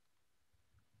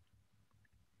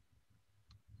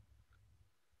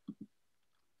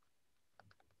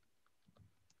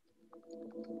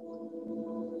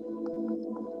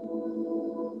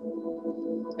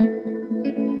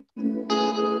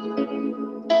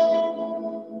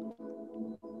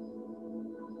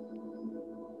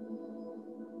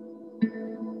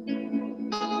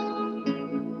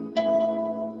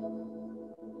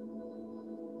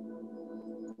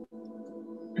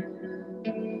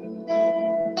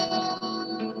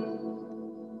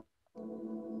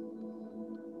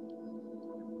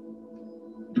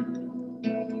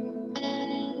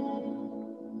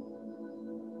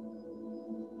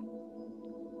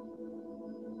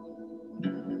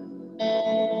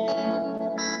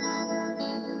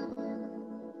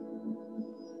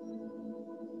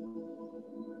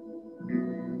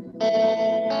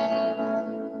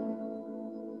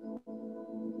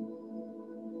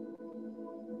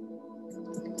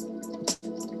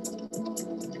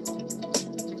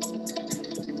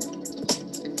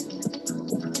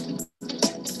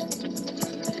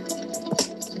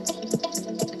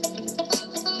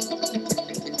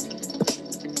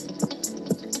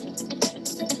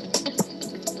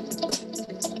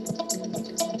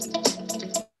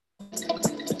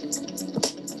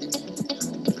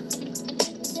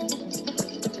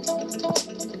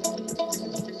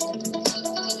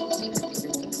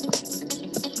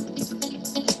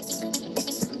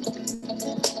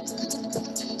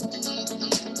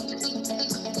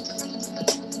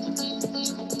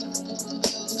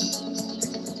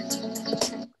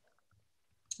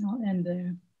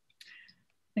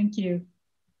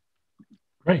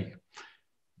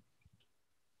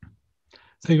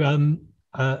 So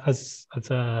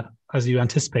as you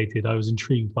anticipated, I was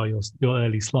intrigued by your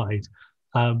early slide,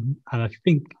 and I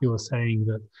think you were saying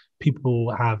that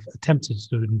people have attempted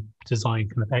to design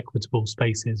kind of equitable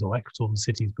spaces or equitable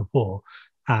cities before,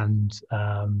 and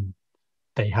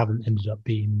they haven't ended up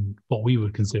being what we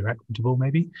would consider equitable.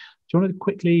 Maybe. Do you want to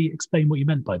quickly explain what you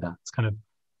meant by that? It's kind of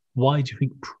why do you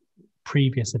think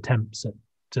previous attempts at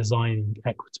designing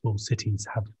equitable cities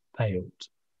have failed?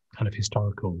 Kind of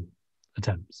historical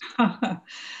attempts.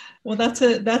 Well, that's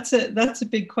a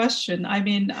big question. I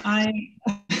mean, I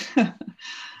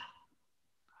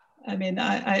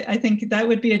think that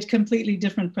would be a completely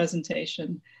different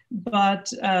presentation.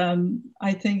 But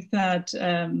I think that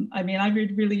I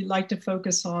would really like to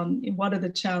focus on what are the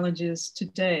challenges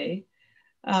today.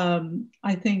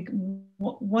 I think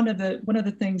one of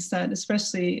the things that,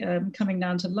 especially coming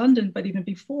down to London, but even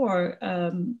before,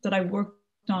 that I worked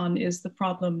on is the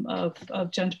problem of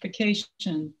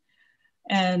gentrification,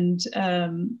 and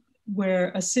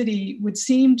where a city would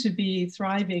seem to be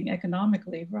thriving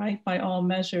economically, right, by all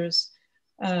measures,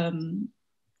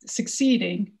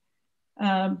 succeeding,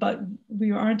 but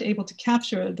we aren't able to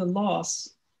capture the loss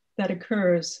that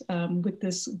occurs with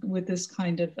this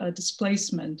kind of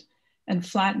displacement and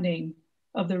flattening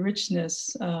of the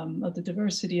richness of the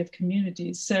diversity of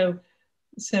communities. So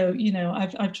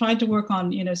I've tried to work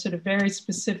on sort of very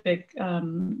specific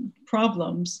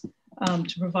problems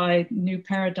to provide new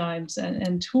paradigms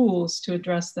and tools to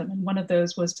address them. And one of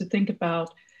those was to think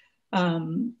about,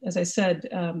 as I said,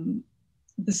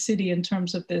 the city in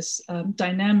terms of this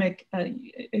dynamic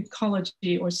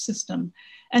ecology or system.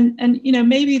 And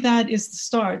maybe that is the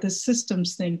start. The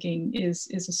systems thinking is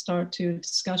a start to a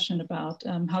discussion about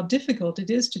how difficult it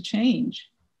is to change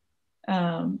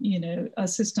a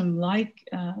system like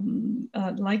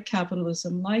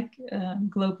capitalism, like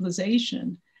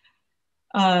globalization.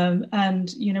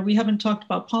 And we haven't talked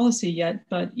about policy yet,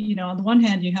 but on the one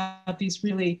hand, you have these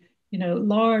really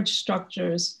large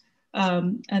structures,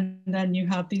 and then you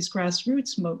have these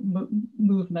grassroots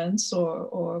movements,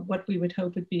 or what we would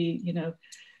hope would be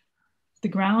the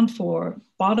ground for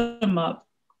bottom-up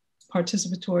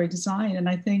participatory design. And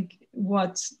I think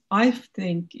what I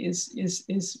think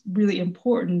is really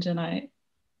important, and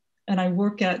I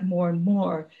work at more and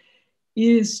more,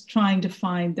 is trying to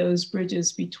find those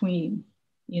bridges between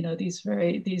these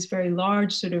very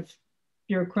large sort of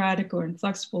bureaucratic or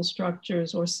inflexible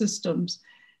structures or systems,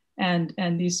 and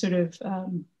these sort of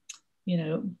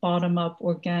bottom-up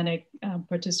organic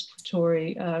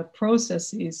participatory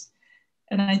processes.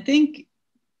 And I think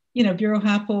Buro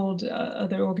Happold,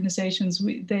 other organizations,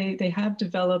 they have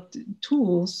developed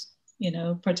tools,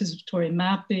 participatory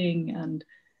mapping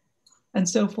and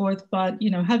so forth. But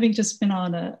having just been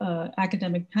on a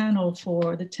academic panel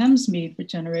for the Thamesmead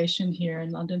regeneration here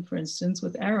in London, for instance,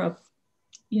 with Arup,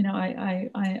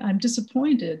 I'm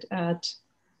disappointed at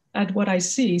what I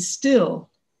see still.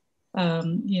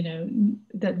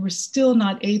 That we're still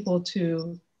not able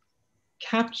to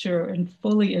capture and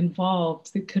fully involve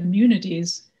the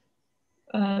communities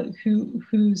where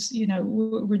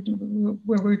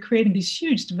we're creating these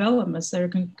huge developments that are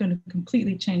going to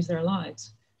completely change their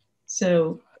lives.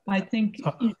 So I think,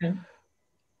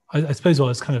 I suppose what I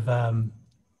was kind of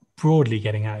broadly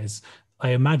getting at is, I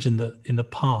imagine that in the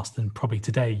past and probably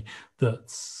today, that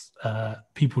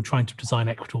people trying to design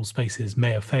equitable spaces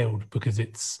may have failed because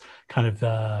it's kind of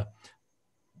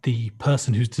the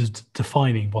person who's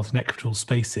defining what an equitable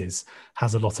space is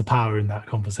has a lot of power in that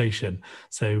conversation.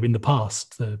 So in the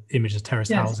past, the image of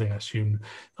terraced housing, I assume,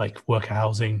 like worker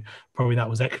housing, probably that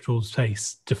was equitable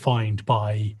space defined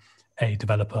by a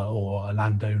developer or a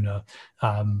landowner.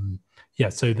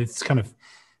 So this kind of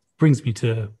brings me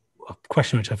to a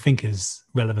question which I think is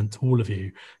relevant to all of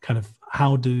you. Kind of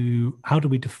how do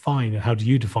we define, and how do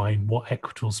you define what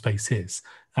equitable space is,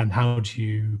 and how do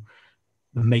you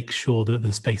make sure that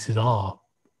the spaces are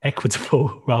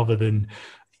equitable rather than,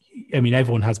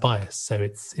 everyone has bias, so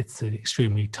it's an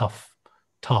extremely tough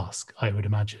task, I would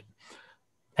imagine.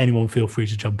 Anyone feel free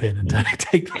to jump in and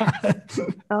take that.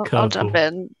 I'll jump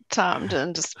in, Tom,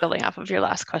 and just building off of your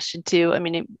last question too.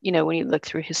 When you look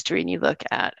through history and you look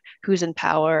at who's in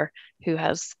power, who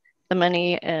has the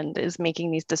money and is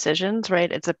making these decisions,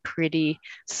 right? It's a pretty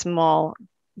small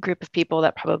group of people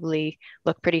that probably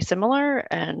look pretty similar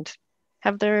and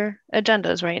have their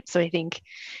agendas, right? So I think,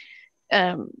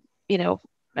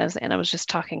 as Anna was just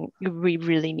talking, we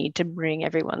really need to bring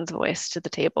everyone's voice to the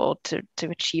table to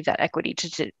achieve that equity,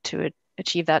 to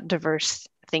achieve that diverse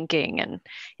thinking. And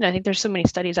I think there's so many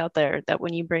studies out there that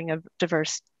when you bring a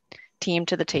diverse team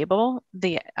to the table,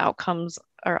 the outcomes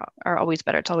are always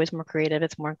better. It's always more creative.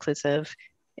 It's more inclusive.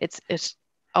 It's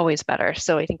always better.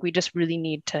 So I think we just really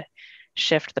need to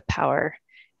shift the power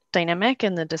dynamic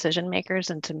and the decision makers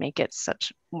and to make it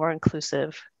such more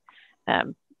inclusive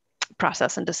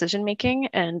process and decision making.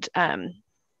 And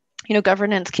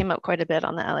governance came up quite a bit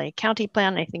on the LA County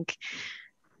plan. I think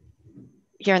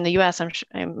here in the US, I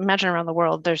imagine around the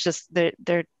world, there's just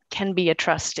there can be a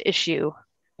trust issue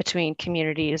between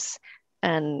communities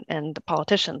and the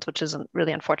politicians, which is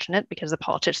really unfortunate because the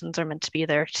politicians are meant to be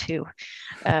there to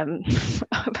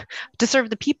to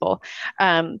serve the people.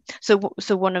 So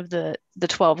one of the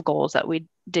 12 goals that we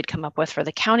did come up with for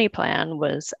the county plan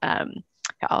was,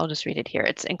 I'll just read it here.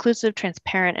 It's inclusive,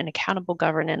 transparent, and accountable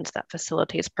governance that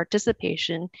facilitates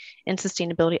participation in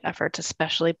sustainability efforts,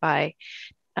 especially by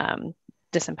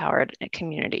disempowered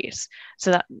communities.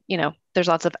 So that, there's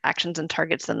lots of actions and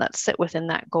targets then that sit within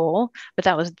that goal, but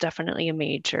that was definitely a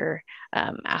major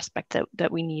aspect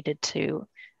that we needed to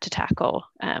tackle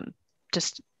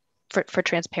just for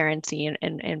transparency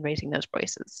and raising those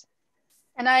voices.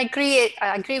 And I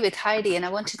agree with Heidi, and I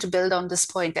wanted to build on this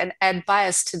point and add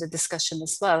bias to the discussion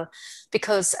as well,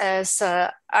 because as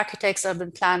architects,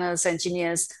 urban planners,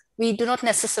 engineers, we do not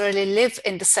necessarily live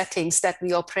in the settings that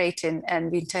we operate in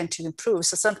and we intend to improve.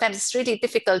 So sometimes it's really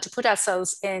difficult to put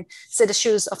ourselves in, say, the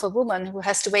shoes of a woman who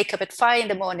has to wake up at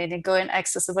 5 a.m. and go and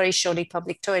access a very shoddy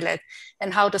public toilet.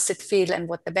 And how does it feel and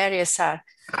what the barriers are?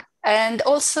 And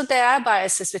also there are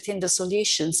biases within the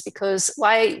solutions, because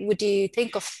why would you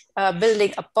think of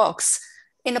building a box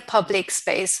in a public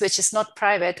space, which is not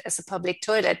private, as a public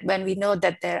toilet, when we know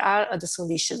that there are other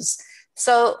solutions?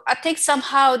 So I think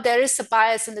somehow there is a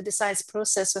bias in the design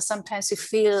process where sometimes we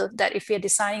feel that if we are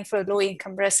designing for a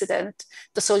low-income resident,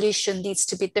 the solution needs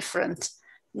to be different,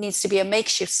 needs to be a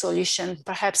makeshift solution,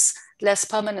 perhaps less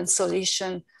permanent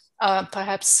solution.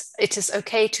 Perhaps it is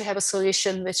okay to have a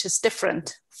solution which is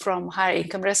different from higher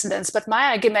income residents. But my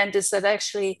argument is that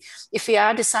actually, if we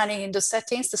are designing in those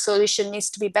settings, the solution needs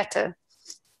to be better.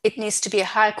 It needs to be a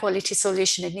high quality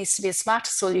solution. It needs to be a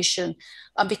smarter solution,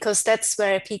 because that's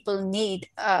where people need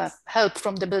help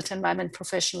from the built environment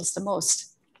professionals the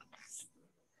most.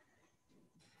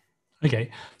 Okay,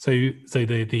 so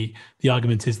the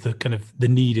argument is that kind of the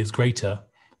need is greater,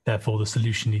 therefore the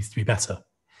solution needs to be better,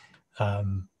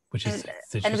 which is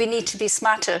and we need to be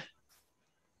smarter.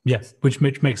 Yes, which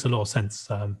makes a lot of sense.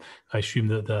 I assume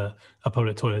that a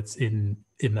public toilets in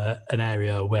an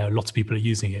area where lots of people are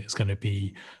using it is going to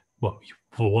be, well,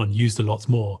 for one, used a lot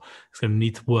more. It's going to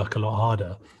need to work a lot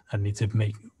harder and need to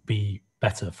be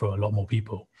better for a lot more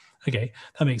people. Okay,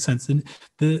 that makes sense. And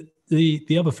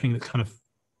the other thing that kind of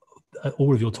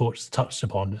all of your talks touched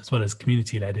upon, as well as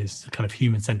community-led, is kind of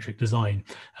human-centric design.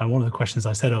 And one of the questions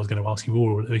I said I was going to ask you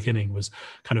all at the beginning was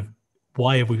kind of,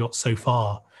 why have we got so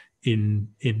far in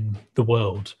the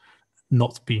world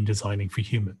not been designing for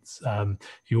humans?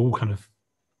 You all kind of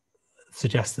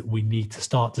suggest that we need to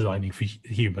start designing for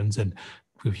humans and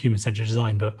with human-centric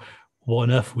design, but what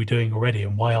on earth are we doing already,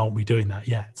 and why aren't we doing that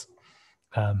yet?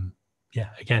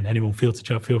 Again, anyone feel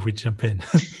free to jump in.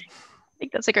 I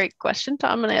think that's a great question,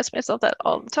 Tom, and I ask myself that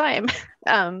all the time.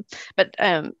 But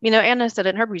Anna said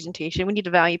in her presentation, we need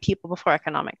to value people before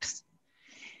economics.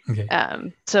 Okay.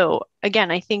 So again,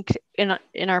 I think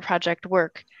in our project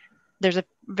work, there's a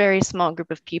very small group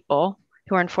of people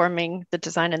who are informing the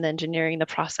design and the engineering, the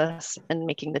process, and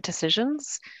making the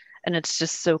decisions. And it's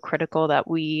just so critical that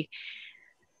we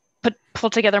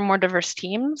pull together more diverse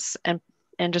teams and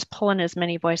just pull in as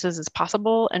many voices as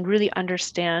possible and really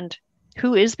understand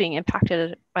who is being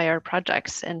impacted by our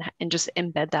projects and just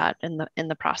embed that in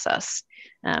the process.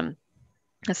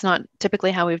 It's not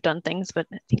typically how we've done things, but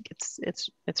I think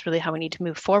it's really how we need to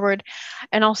move forward.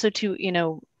 And also to,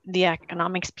 the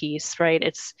economics piece, right?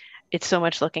 It's so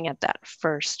much looking at that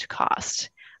first cost.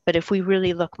 But if we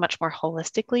really look much more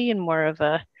holistically and more of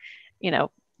a,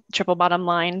 triple bottom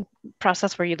line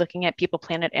process where you're looking at people,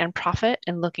 planet, and profit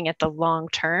and looking at the long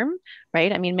term,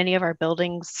 right? I mean, many of our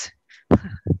buildings,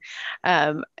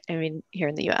 here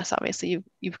in the US, obviously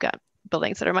you've got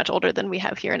buildings that are much older than we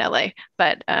have here in LA,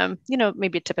 but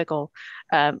maybe a typical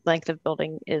length of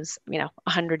building is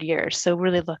 100 years. So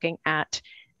really looking at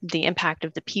the impact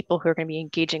of the people who are going to be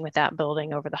engaging with that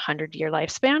building over the 100-year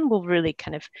lifespan will really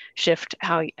kind of shift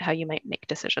how you might make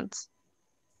decisions.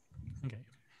 Okay.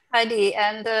 Heidi,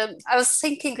 and I was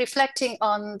reflecting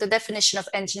on the definition of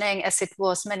engineering as it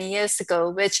was many years ago,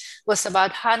 which was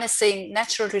about harnessing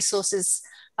natural resources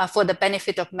for the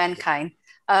benefit of mankind.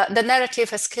 The narrative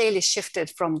has clearly shifted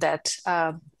from that.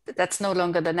 That's no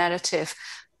longer the narrative.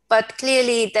 But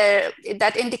clearly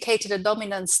that indicated a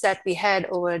dominance that we had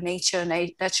over nature,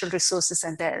 natural resources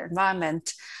and their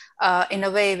environment. in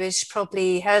a way which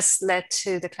probably has led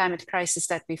to the climate crisis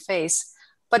that we face.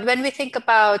 But when we think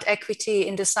about equity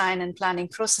in design and planning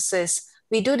processes,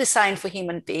 we do design for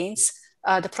human beings.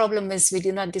 The problem is we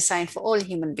do not design for all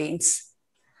human beings.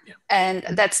 Yeah.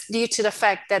 And that's due to the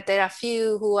fact that there are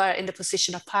few who are in the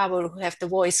position of power, who have the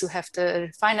voice, who have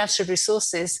the financial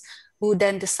resources, who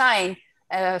then design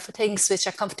for things which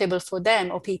are comfortable for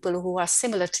them or people who are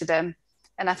similar to them.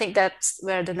 And I think that's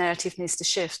where the narrative needs to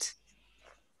shift.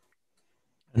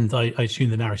 And I assume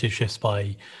the narrative shifts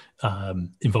by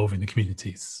involving the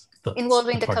communities.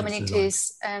 Involving the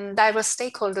communities and diverse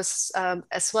stakeholders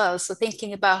as well. So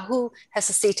thinking about who has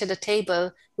a seat at the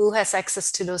table, who has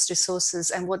access to those resources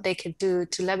and what they can do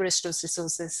to leverage those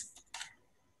resources.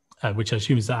 Which I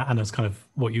assume is Anna's kind of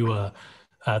what you were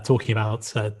talking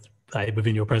about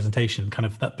within your presentation, kind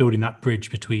of that building that bridge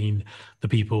between the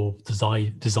people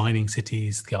designing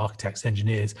cities, the architects,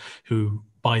 engineers, who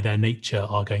by their nature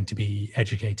are going to be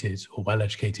educated or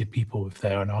well-educated people if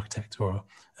they're an architect or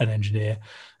an engineer,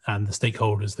 and the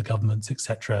stakeholders, the governments,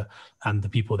 etc., and the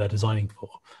people they're designing for.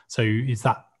 So is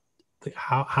that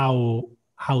how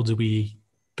do we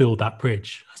build that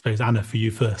bridge? I suppose, Anna, for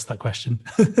you first, that question.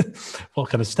 What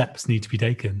kind of steps need to be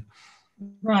taken?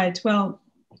 Right. Well,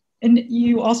 and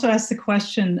you also asked the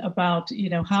question about,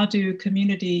 how do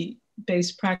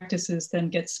community-based practices then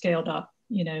get scaled up?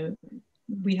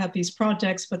 We have these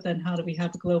projects, but then how do we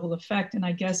have a global effect? And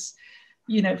I guess,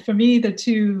 for me, the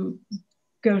two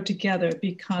go together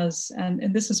because,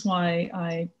 and this is why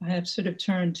I have sort of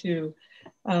turned to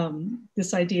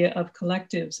this idea of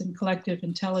collectives and collective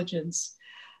intelligence,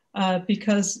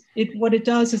 because what it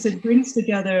does is it brings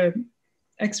together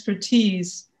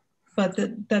expertise, but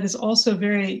that is also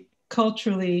very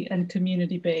culturally and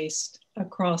community-based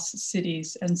across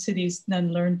cities, and cities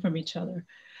then learn from each other.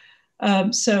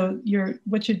 So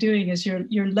what you're doing is you're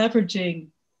leveraging,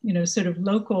 sort of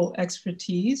local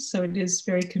expertise. So it is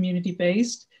very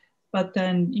community-based, but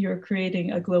then you're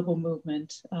creating a global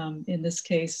movement. In this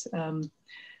case,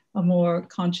 a more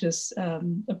conscious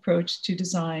approach to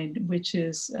design, which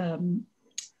is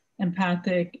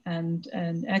empathic and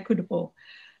equitable.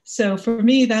 So for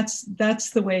me, that's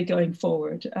the way going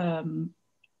forward.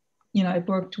 I've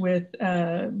worked with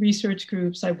research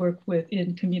groups, I've worked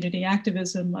in community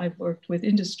activism, I've worked with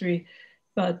industry,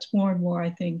 but more and more, I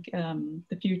think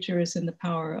the future is in the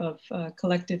power of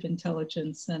collective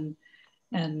intelligence and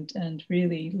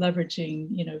really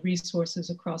leveraging, resources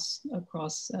across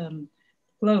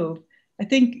globe. I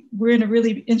think we're in a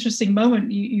really interesting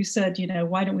moment. You said,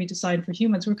 why don't we design for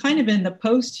humans? We're kind of in the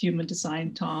post-human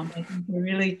design, Tom. I think we're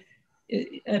really,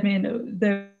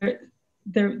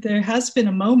 there has been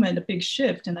a moment, a big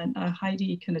shift, and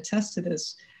Heidi can attest to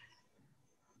this,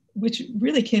 which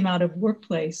really came out of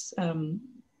workplace,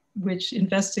 which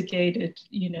investigated,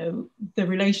 the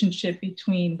relationship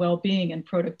between well-being and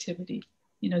productivity.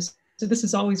 So this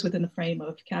is always within the frame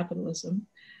of capitalism,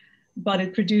 but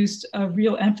it produced a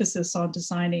real emphasis on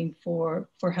designing for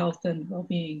health and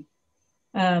well-being.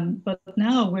 But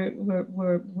now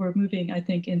we're moving, I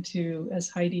think, into, as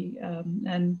Heidi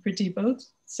and Priti both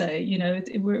say,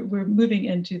 we're moving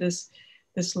into this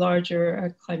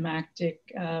larger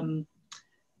climactic,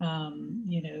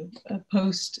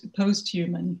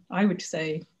 post-human, I would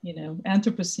say,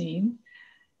 Anthropocene,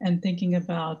 and thinking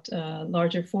about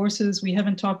larger forces. We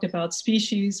haven't talked about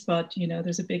species, but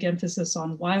there's a big emphasis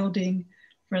on wilding,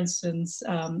 for instance,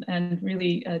 and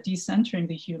really decentering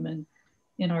the human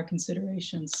in our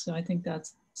considerations. So I think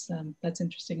that's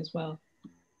interesting as well.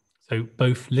 So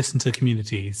both listen to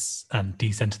communities and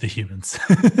decenter the humans.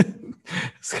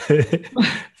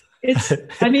 It's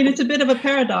a bit of a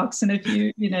paradox. And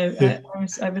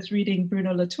if I was reading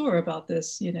Bruno Latour about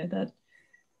this,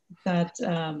 that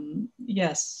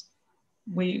yes,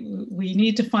 we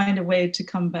need to find a way to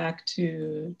come back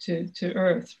to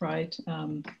Earth, right?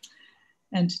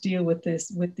 And to deal with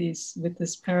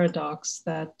this paradox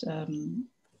that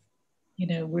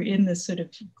we're in this sort of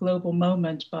global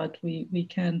moment, but we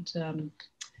can't.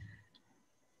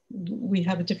 We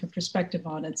have a different perspective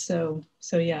on it. So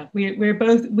yeah, we're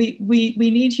both we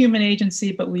need human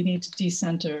agency, but we need to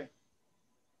decenter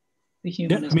the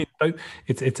human. Yeah, both.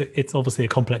 It's obviously a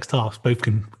complex task. Both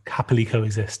can happily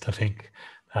coexist, I think.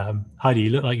 Heidi,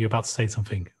 you look like you're about to say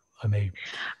something.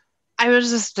 I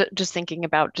was just thinking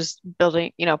about just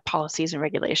building, policies and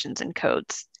regulations and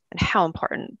codes and how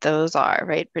important those are,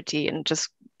 right, Priti? And just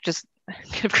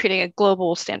creating a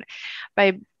global standard.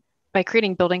 By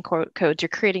creating building codes, you're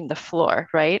creating the floor,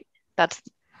 right? That's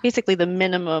basically the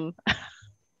minimum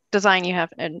design you have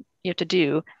to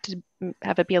do to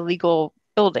have it be a legal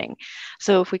building.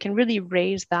 So if we can really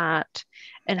raise that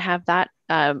and have that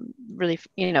really,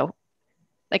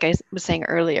 like I was saying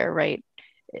earlier, right?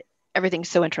 Everything's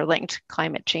so interlinked.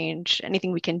 Climate change,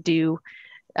 anything we can do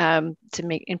to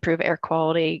improve air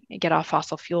quality, get off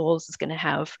fossil fuels is going to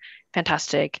have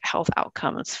fantastic health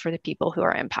outcomes for the people who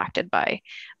are impacted by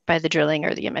the drilling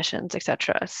or the emissions,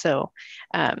 etc. So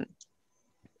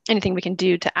anything we can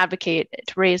do to advocate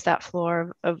to raise that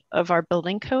floor of our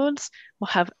building codes will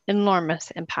have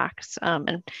enormous impacts.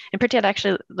 And Priti, I'd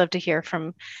actually love to hear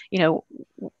from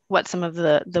what some of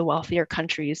the wealthier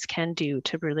countries can do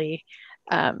to really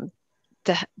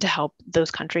to help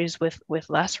those countries with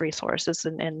less resources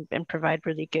and provide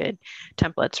really good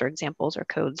templates or examples or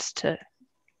codes to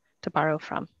borrow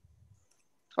from.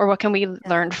 Or what can we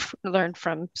learn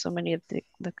from so many of the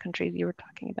countries you were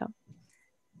talking about?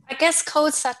 I guess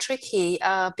codes are tricky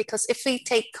because if we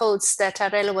take codes that are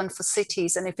relevant for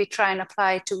cities and if we try and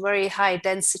apply to very high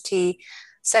density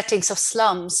settings of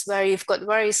slums where you've got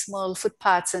very small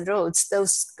footpaths and roads,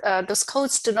 those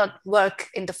codes do not work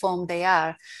in the form they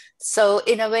are. So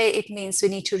in a way, it means we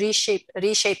need to reshape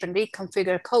and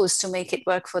reconfigure codes to make it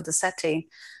work for the setting.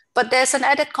 But there's an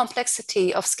added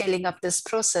complexity of scaling up this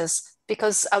process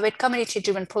because with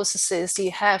community-driven processes,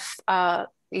 you have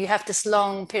this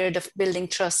long period of building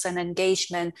trust and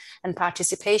engagement and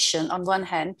participation on one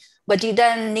hand, but you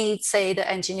then need, say, the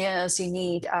engineers, you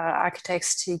need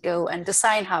architects to go and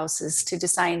design houses, to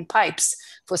design pipes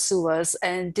for sewers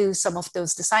and do some of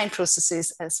those design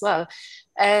processes as well.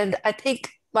 And I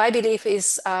think my belief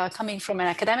is coming from an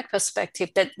academic perspective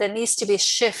that there needs to be a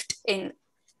shift in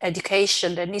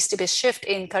education, there needs to be a shift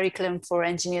in curriculum for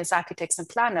engineers, architects, and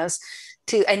planners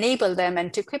to enable them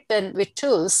and to equip them with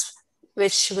tools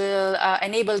which will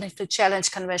enable them to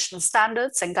challenge conventional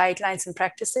standards and guidelines and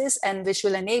practices, and which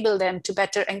will enable them to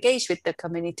better engage with the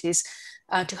communities,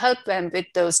 to help them with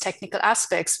those technical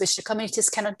aspects which the communities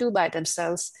cannot do by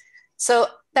themselves. So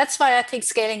that's why I think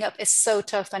scaling up is so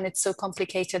tough and it's so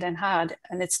complicated and hard.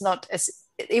 And it's not as,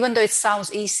 even though it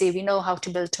sounds easy, we know how to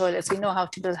build toilets, we know how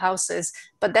to build houses,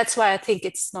 but that's why I think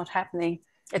it's not happening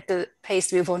at the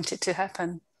pace we want it to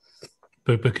happen.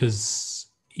 But because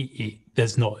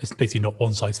it's basically not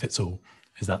one size fits all.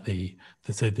 Is that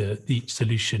each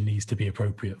solution needs to be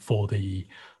appropriate for the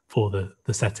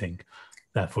setting.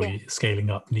 Therefore, scaling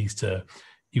up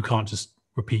you can't just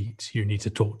repeat. You need to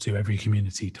talk to every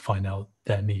community to find out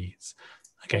their needs.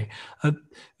 Okay,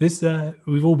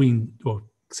 we've all been, well,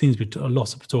 seems to be a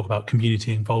lot of talk about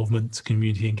community involvement,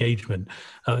 community engagement.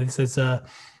 It says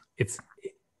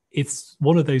it's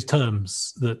one of those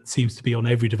terms that seems to be on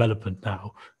every development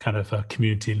now, kind of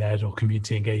community-led or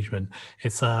community engagement.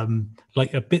 It's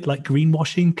like a bit like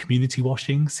greenwashing, community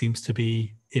washing seems to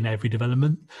be in every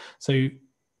development. So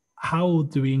how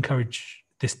do we encourage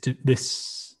how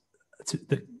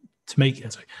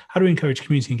do we encourage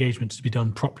community engagement to be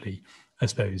done properly, I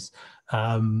suppose?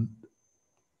 Rather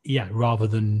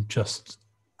than just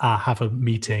have a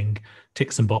meeting,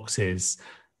 tick some boxes,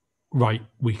 right,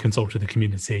 we consulted the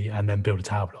community and then build a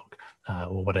tower block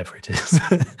or whatever it is.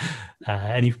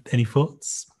 Any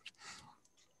thoughts?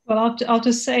 Well, I'll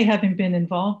just say, having been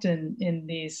involved in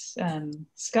these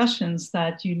discussions,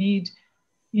 that you need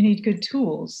good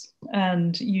tools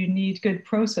and you need good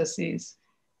processes.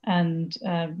 And,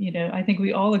 I think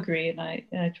we all agree, and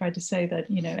I tried to say that,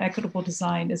 equitable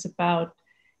design is about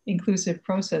inclusive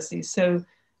processes. So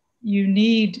you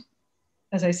need,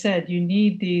 as I said, you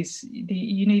need these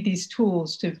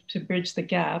tools to bridge the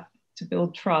gap, to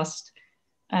build trust.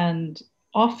 And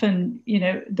often,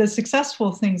 the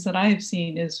successful things that I have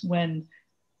seen is when,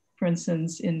 for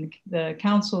instance, in the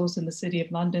councils in the City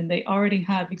of London, they already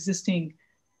have existing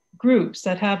groups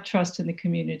that have trust in the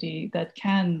community that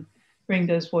can bring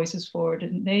those voices forward,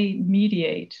 and they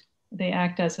mediate, they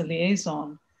act as a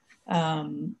liaison.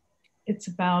 It's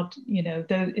about,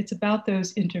 it's about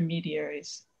those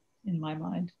intermediaries, in my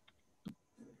mind.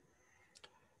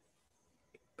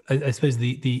 I suppose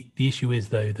the issue is,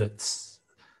 though, that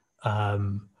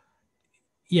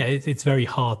it's very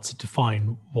hard to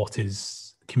define what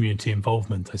is community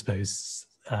involvement, I suppose,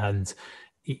 and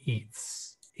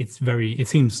it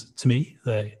seems to me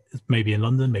that maybe in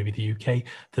London, maybe the UK,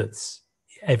 that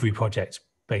every project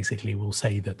basically will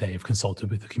say that they have consulted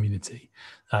with the community,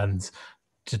 and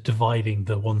dividing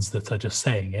the ones that are just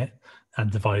saying it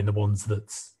and dividing the ones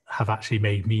that have actually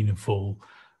made meaningful,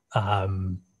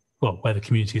 where the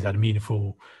community has had a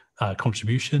meaningful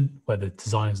contribution, where the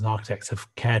designers and architects have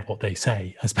cared what they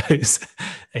say, I suppose,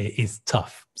 is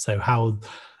tough. So how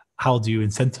do you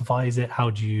incentivize it? How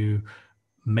do you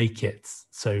make it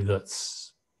so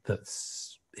that's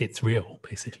it's real,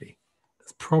 basically?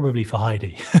 That's probably for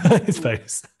Heidi, I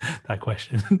suppose, that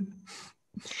question.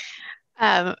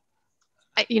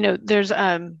 There's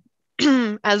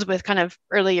as with kind of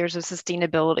early years of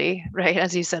sustainability, right?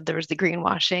 As you said, there was the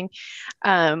greenwashing.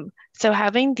 So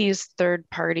having these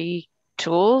third-party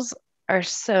tools are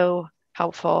so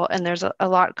helpful, and there's a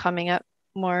lot coming up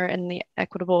more in the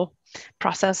equitable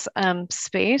process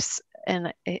space.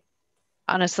 And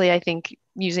honestly, I think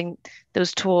using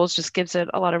those tools just gives it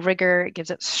a lot of rigor, it gives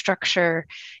it structure,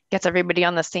 gets everybody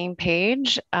on the same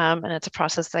page, and it's a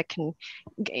process that can,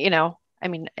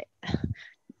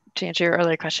 to answer your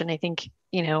earlier question, I think,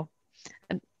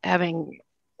 having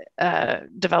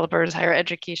developers, higher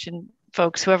education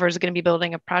folks, whoever is going to be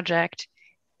building a project,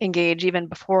 engage even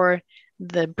before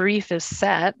the brief is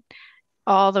set,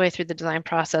 all the way through the design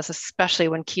process, especially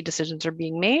when key decisions are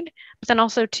being made, but then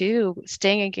also too,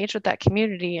 staying engaged with that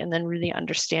community and then really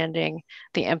understanding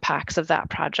the impacts of that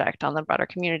project on the broader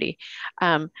community.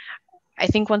 I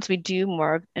think once we do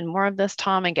more and more of this,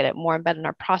 Tom, and get it more embedded in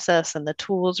our process and the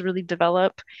tools really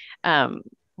develop,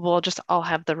 we'll just all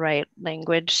have the right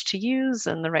language to use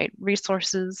and the right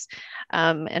resources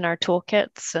in our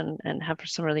toolkits and have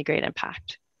some really great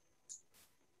impact.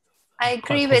 I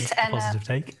agree with Anna. Positive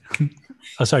take.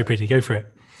 Oh, sorry, Priti, go for it.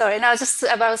 Sorry, and I was just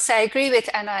about to say, I agree with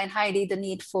Anna and Heidi, the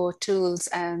need for tools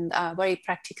and very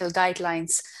practical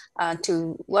guidelines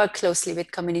to work closely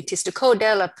with communities to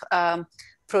co-develop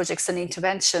projects and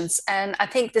interventions. And I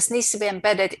think this needs to be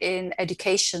embedded in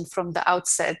education from the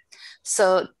outset,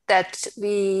 so that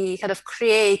we kind of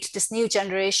create this new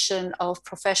generation of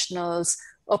professionals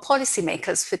or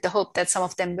policymakers, with the hope that some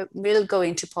of them will go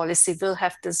into policy, will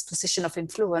have this position of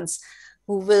influence,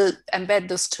 who will embed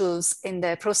those tools in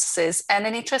their processes. And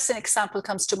an interesting example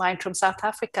comes to mind from South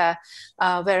Africa,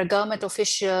 where a government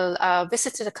official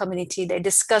visited a community. They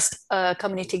discussed a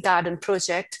community garden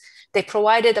project. They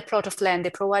provided a plot of land, they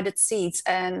provided seeds,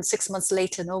 and 6 months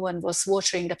later, no one was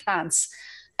watering the plants.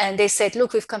 And they said,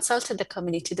 look, we've consulted the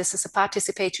community. This is a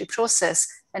participatory process.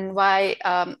 And why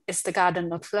is the garden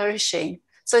not flourishing?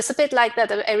 So it's a bit like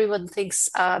that everyone thinks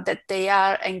that they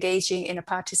are engaging in a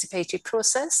participatory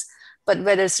process, but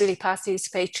whether it's really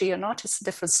participatory or not, it's a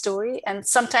different story. And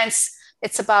sometimes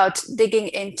it's about digging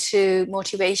into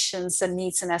motivations and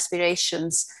needs and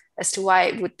aspirations as to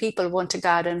why would people want a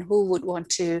garden, who would want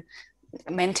to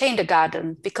maintain the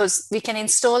garden, because we can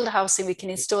install the housing, we can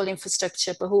install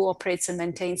infrastructure, but who operates and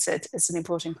maintains it is an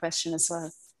important question as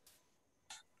well.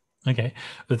 Okay,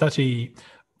 it's actually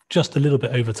just a little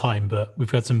bit over time, but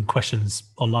we've got some questions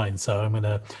online, so I'm going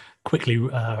to quickly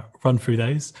run through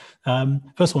those.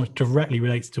 First one, which directly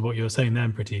relates to what you were saying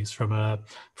then, Priti, is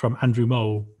from Andrew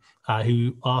Mole,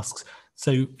 who asks,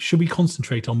 so should we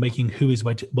concentrate on making who is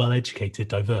well-educated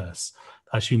diverse?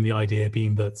 I assume the idea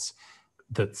being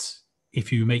that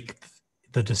if you make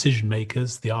the decision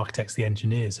makers, the architects, the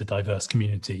engineers, a diverse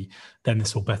community, then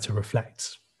this will better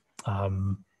reflect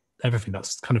everything.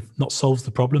 That's kind of not solves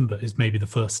the problem, but is maybe the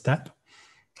first step.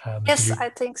 Yes, I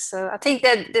think so. I think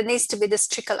that there needs to be this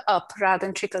trickle up rather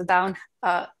than trickle down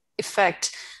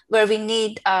effect, where we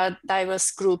need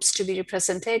diverse groups to be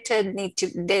represented,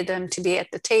 need them to be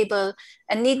at the table,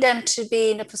 and need them to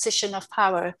be in a position of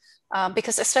power.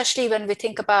 Because especially when we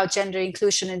think about gender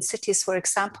inclusion in cities, for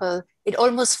example, it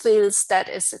almost feels that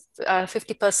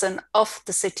 50% of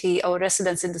the city or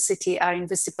residents in the city are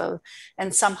invisible,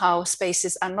 and somehow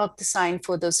spaces are not designed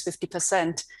for those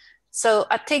 50%. So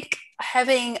I think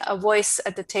having a voice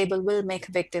at the table will make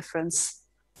a big difference.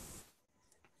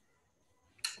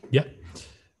 Yeah.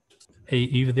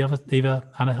 Either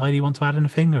Anna, Heidi, want to add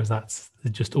anything, or is that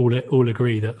just all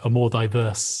agree that a more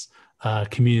diverse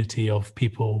community of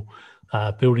people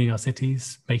building our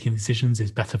cities, making decisions,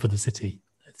 is better for the city?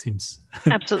 It seems.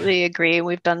 Absolutely agree.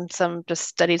 We've done some just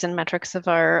studies and metrics of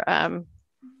our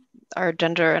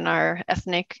gender and our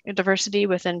ethnic diversity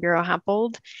within Buro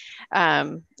Happold,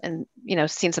 and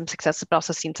seen some successes, but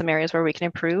also seen some areas where we can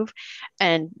improve.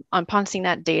 And upon seeing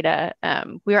that data,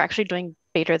 we are actually doing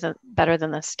better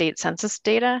than the state census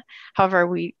data. However,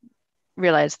 we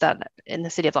realized that in the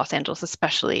city of Los Angeles,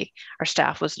 especially, our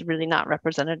staff was really not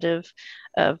representative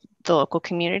of the local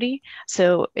community.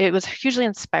 So it was hugely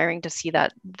inspiring to see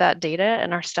that data,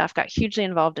 and our staff got hugely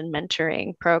involved in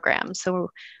mentoring programs.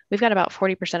 So we've got about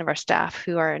 40% of our staff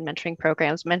who are in mentoring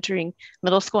programs, mentoring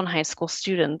middle school and high school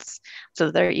students,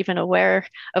 so they're even aware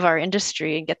of our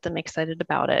industry and get them excited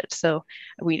about it. So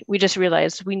we just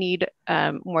realized we need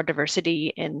more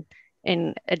diversity in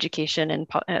education, and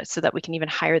so that we can even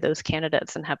hire those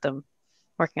candidates and have them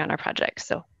working on our projects.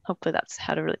 So hopefully that's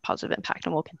had a really positive impact,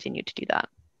 and we'll continue to do that.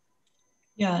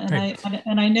 Yeah,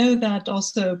 and I know that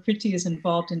also Priti is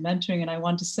involved in mentoring, and I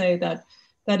want to say that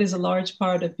is a large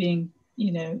part of being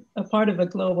a part of a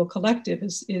global collective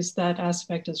is that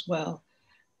aspect as well.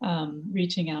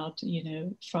 Reaching out,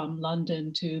 from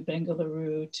London to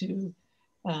Bengaluru to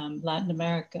Latin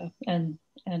America, and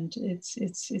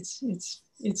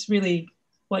it's really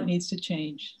what needs to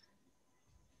change.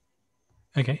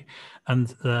 Okay,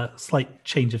 and slight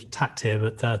change of tact here,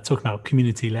 but talking about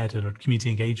community-led and community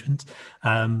engagement,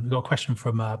 we've got a question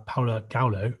from Paula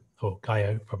Gallo, or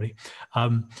Gaio probably,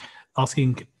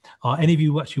 asking, are any of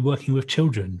you actually working with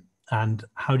children, and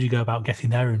how do you go about getting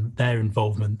their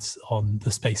involvement on the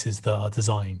spaces that are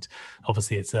designed?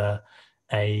 Obviously, it's a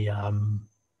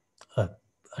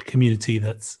community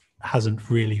that hasn't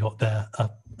really got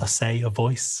a say, a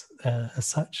voice as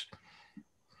such.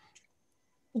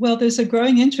 Well, there's a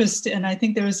growing interest, and I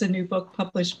think there is a new book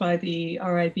published by the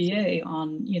RIBA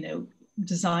on,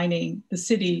 designing the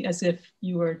city as if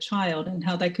you were a child, and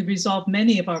how that could resolve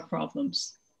many of our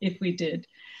problems if we did.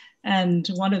 And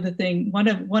one of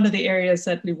the areas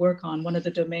that we work on, one of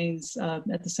the domains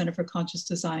at the Center for Conscious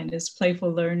Design is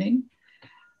playful learning,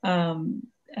 and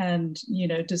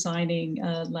designing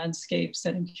landscapes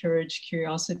that encourage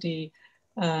curiosity.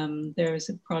 There's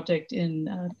a project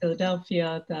in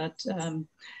Philadelphia that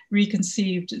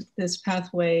reconceived this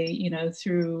pathway,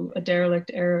 through a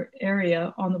derelict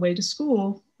area on the way to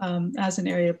school as an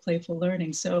area of playful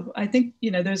learning. So I think,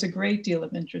 there's a great deal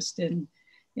of interest in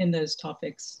those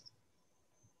topics.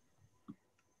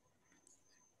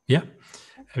 Yeah,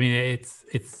 I mean,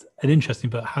 it's an interesting,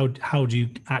 but how do you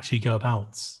actually go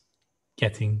about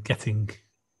getting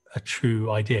a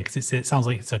true idea? Because it sounds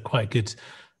like it's quite a good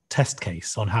test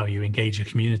case on how you engage a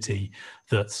community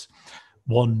that,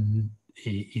 one,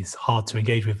 is hard to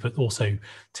engage with, but also,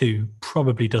 two,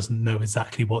 probably doesn't know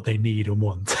exactly what they need and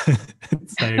want.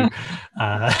 So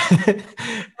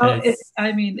well,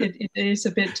 it is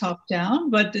a bit top down,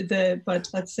 but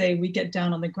let's say we get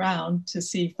down on the ground to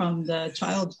see from the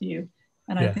child's view.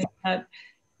 And I think that,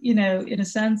 in a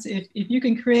sense, if you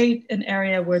can create an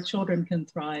area where children can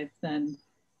thrive, then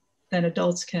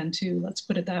adults can too. Let's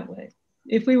put it that way.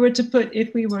 If we were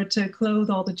to clothe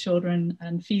all the children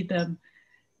and feed them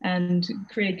and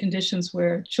create conditions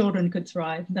where children could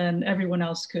thrive, then everyone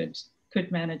else could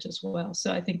manage as well.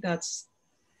 So I think that's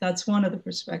one of the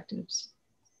perspectives.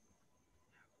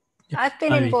 I've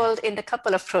been involved in a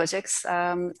couple of projects.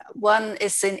 One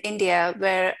is in India,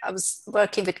 where I was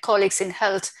working with colleagues in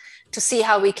health to see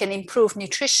how we can improve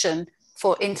nutrition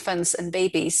for infants and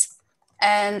babies.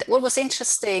 And what was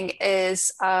interesting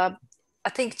is, I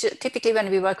think typically when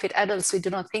we work with adults, we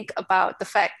do not think about the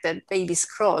fact that babies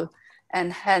crawl,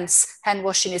 and hence hand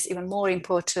washing is even more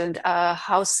important.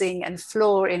 Housing and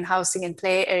floor in housing and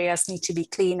play areas need to be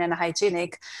clean and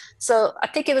hygienic. So I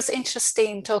think it was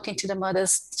interesting talking to the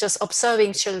mothers, just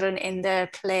observing children in their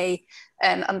play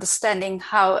and understanding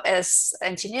how, as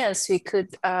engineers, we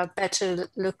could better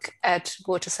look at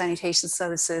water sanitation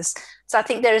services. So I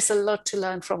think there is a lot to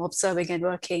learn from observing and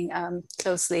working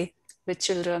closely with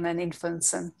children and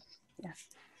infants, and yeah.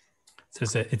 So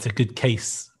it's a good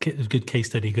case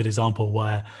study, good example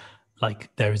where, like,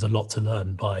 there is a lot to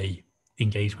learn by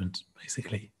engagement,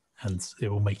 basically, and it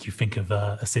will make you think of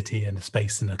a city and a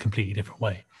space in a completely different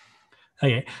way.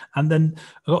 Okay, and then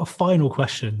I've got a final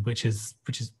question, which is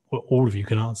what all of you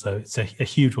can answer. It's a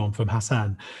huge one from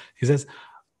Hassan. He says,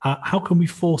 how can we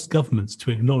force governments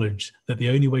to acknowledge that the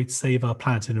only way to save our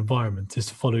planet and environment is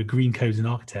to follow green codes in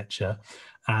architecture,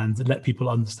 and let people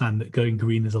understand that going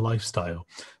green is a lifestyle?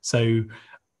 So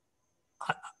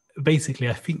basically,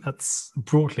 I think that's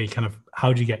broadly kind of,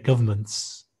 how do you get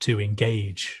governments to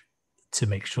engage to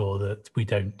make sure that we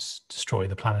don't destroy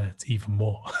the planet even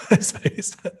more, I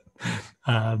suppose.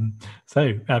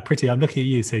 Priti, I'm looking at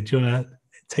you. So do you want to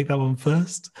take that one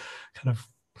first? Kind of.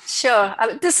 Sure.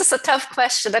 This is a tough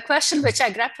question, a question which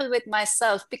I grapple with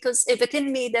myself, because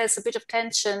within me, there's a bit of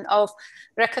tension of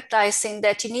recognizing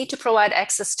that you need to provide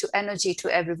access to energy to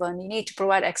everyone. You need to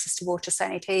provide access to water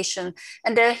sanitation,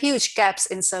 and there are huge gaps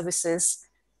in services.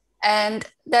 And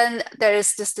then there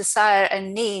is this desire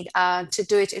and need to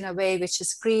do it in a way which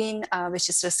is green, which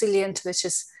is resilient, which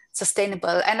is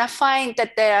sustainable. And I find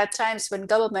that there are times when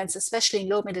governments, especially in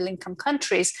low middle income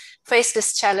countries, face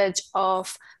this challenge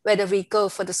of whether we go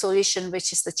for the solution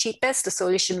which is the cheapest, the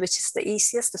solution which is the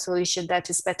easiest, the solution that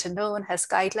is better known, has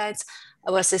guidelines,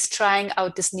 versus trying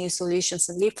out these new solutions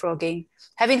and leapfrogging.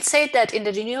 Having said that, in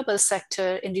the renewable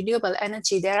sector, in renewable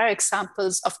energy, there are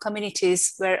examples of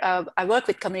communities where I work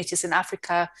with communities in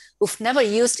Africa who've never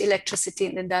used electricity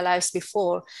in their lives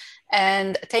before.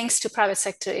 And thanks to private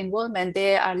sector involvement,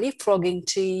 they are leapfrogging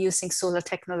to using solar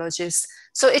technologies.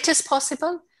 So it is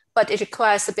possible, but it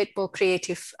requires a bit more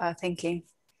creative thinking.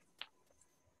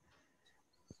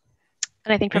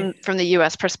 And I think from the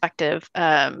U.S. perspective,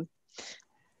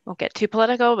 won't get too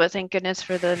political, but thank goodness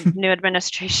for the new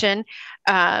administration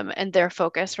and their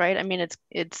focus, right? I mean,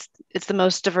 it's the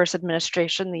most diverse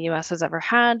administration the U.S. has ever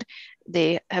had.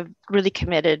 They have really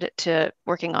committed to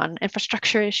working on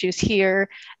infrastructure issues here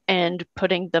and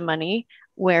putting the money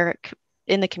where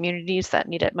in the communities that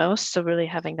need it most. So really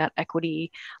having that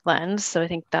equity lens. So I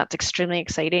think that's extremely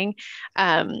exciting.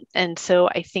 And so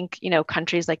I think,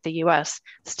 countries like the US,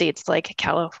 states like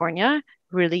California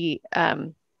really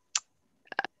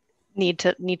need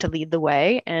to lead the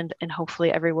way, and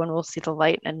hopefully everyone will see the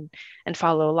light and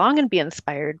follow along and be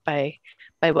inspired by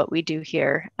what we do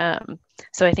here.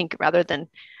 So I think rather than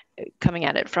coming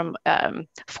at it from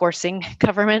forcing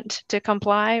government to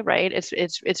comply, right?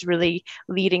 It's really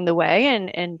leading the way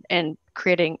and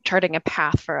charting a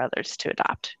path for others to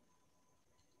adopt.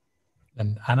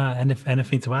 And Anna,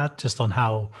 anything to add just on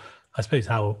how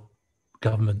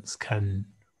governments can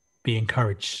be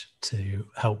encouraged to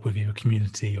help with your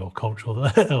community or cultural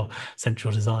or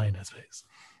central design, I suppose?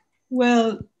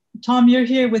 Well, Tom, you're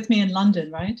here with me in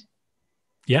London, right?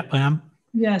 Yep, I am.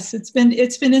 Yes, it's been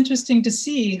interesting to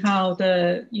see how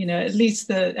at least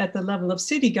at the level of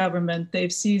city government,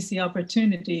 they've seized the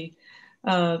opportunity.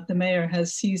 The mayor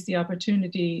has seized the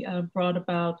opportunity brought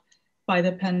about by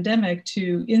the pandemic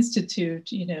to institute,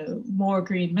 more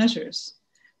green measures,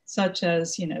 such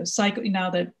as, cycle, now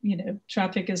that,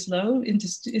 traffic is low,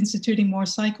 instituting more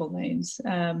cycle lanes,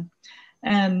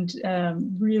 and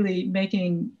really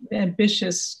making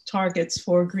ambitious targets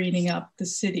for greening up the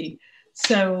city.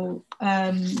 So,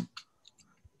 I'm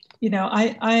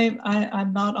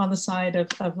not on the side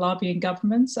of lobbying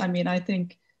governments. I mean, I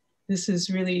think this is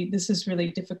really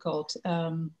difficult.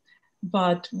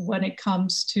 But when it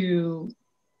comes to,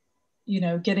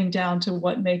 getting down to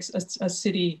what makes a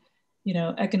city,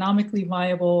 economically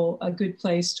viable, a good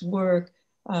place to work,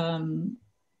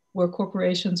 where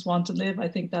corporations want to live, I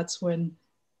think that's when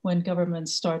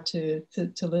governments start to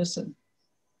listen.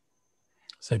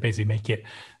 So basically make it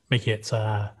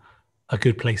a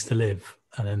good place to live,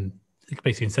 and then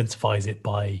basically incentivize it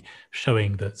by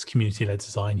showing that community-led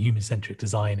design, human-centric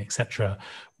design, etc.,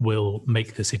 will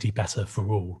make the city better for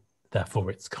all.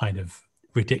 Therefore, it's kind of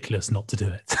ridiculous not to do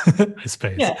it, I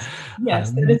suppose.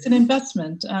 Yes, that it's an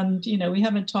investment. And, we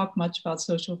haven't talked much about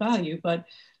social value, but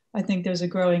I think there's a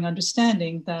growing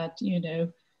understanding that,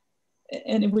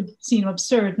 and it would seem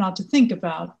absurd not to think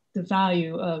about the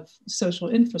value of social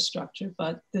infrastructure,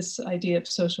 but this idea of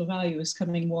social value is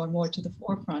coming more and more to the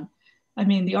forefront. I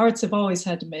mean, the arts have always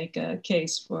had to make a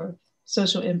case for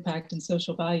social impact and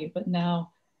social value, but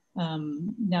now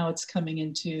it's coming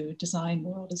into design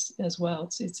world as well.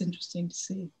 It's interesting to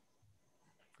see.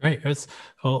 Great.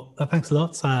 Well, thanks a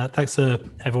lot. Thanks to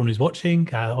everyone who's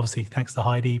watching. Obviously, thanks to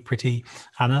Heidi, Priti,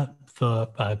 Anna for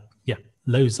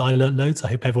loads. I learned loads. I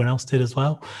hope everyone else did as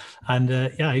well. And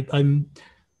I'm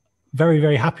very,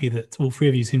 very happy that all three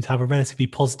of you seem to have a relatively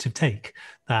positive take.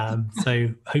 So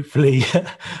hopefully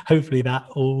that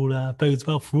all bodes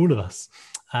well for all of us.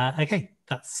 Okay,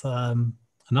 that's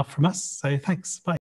enough from us. So thanks. Bye.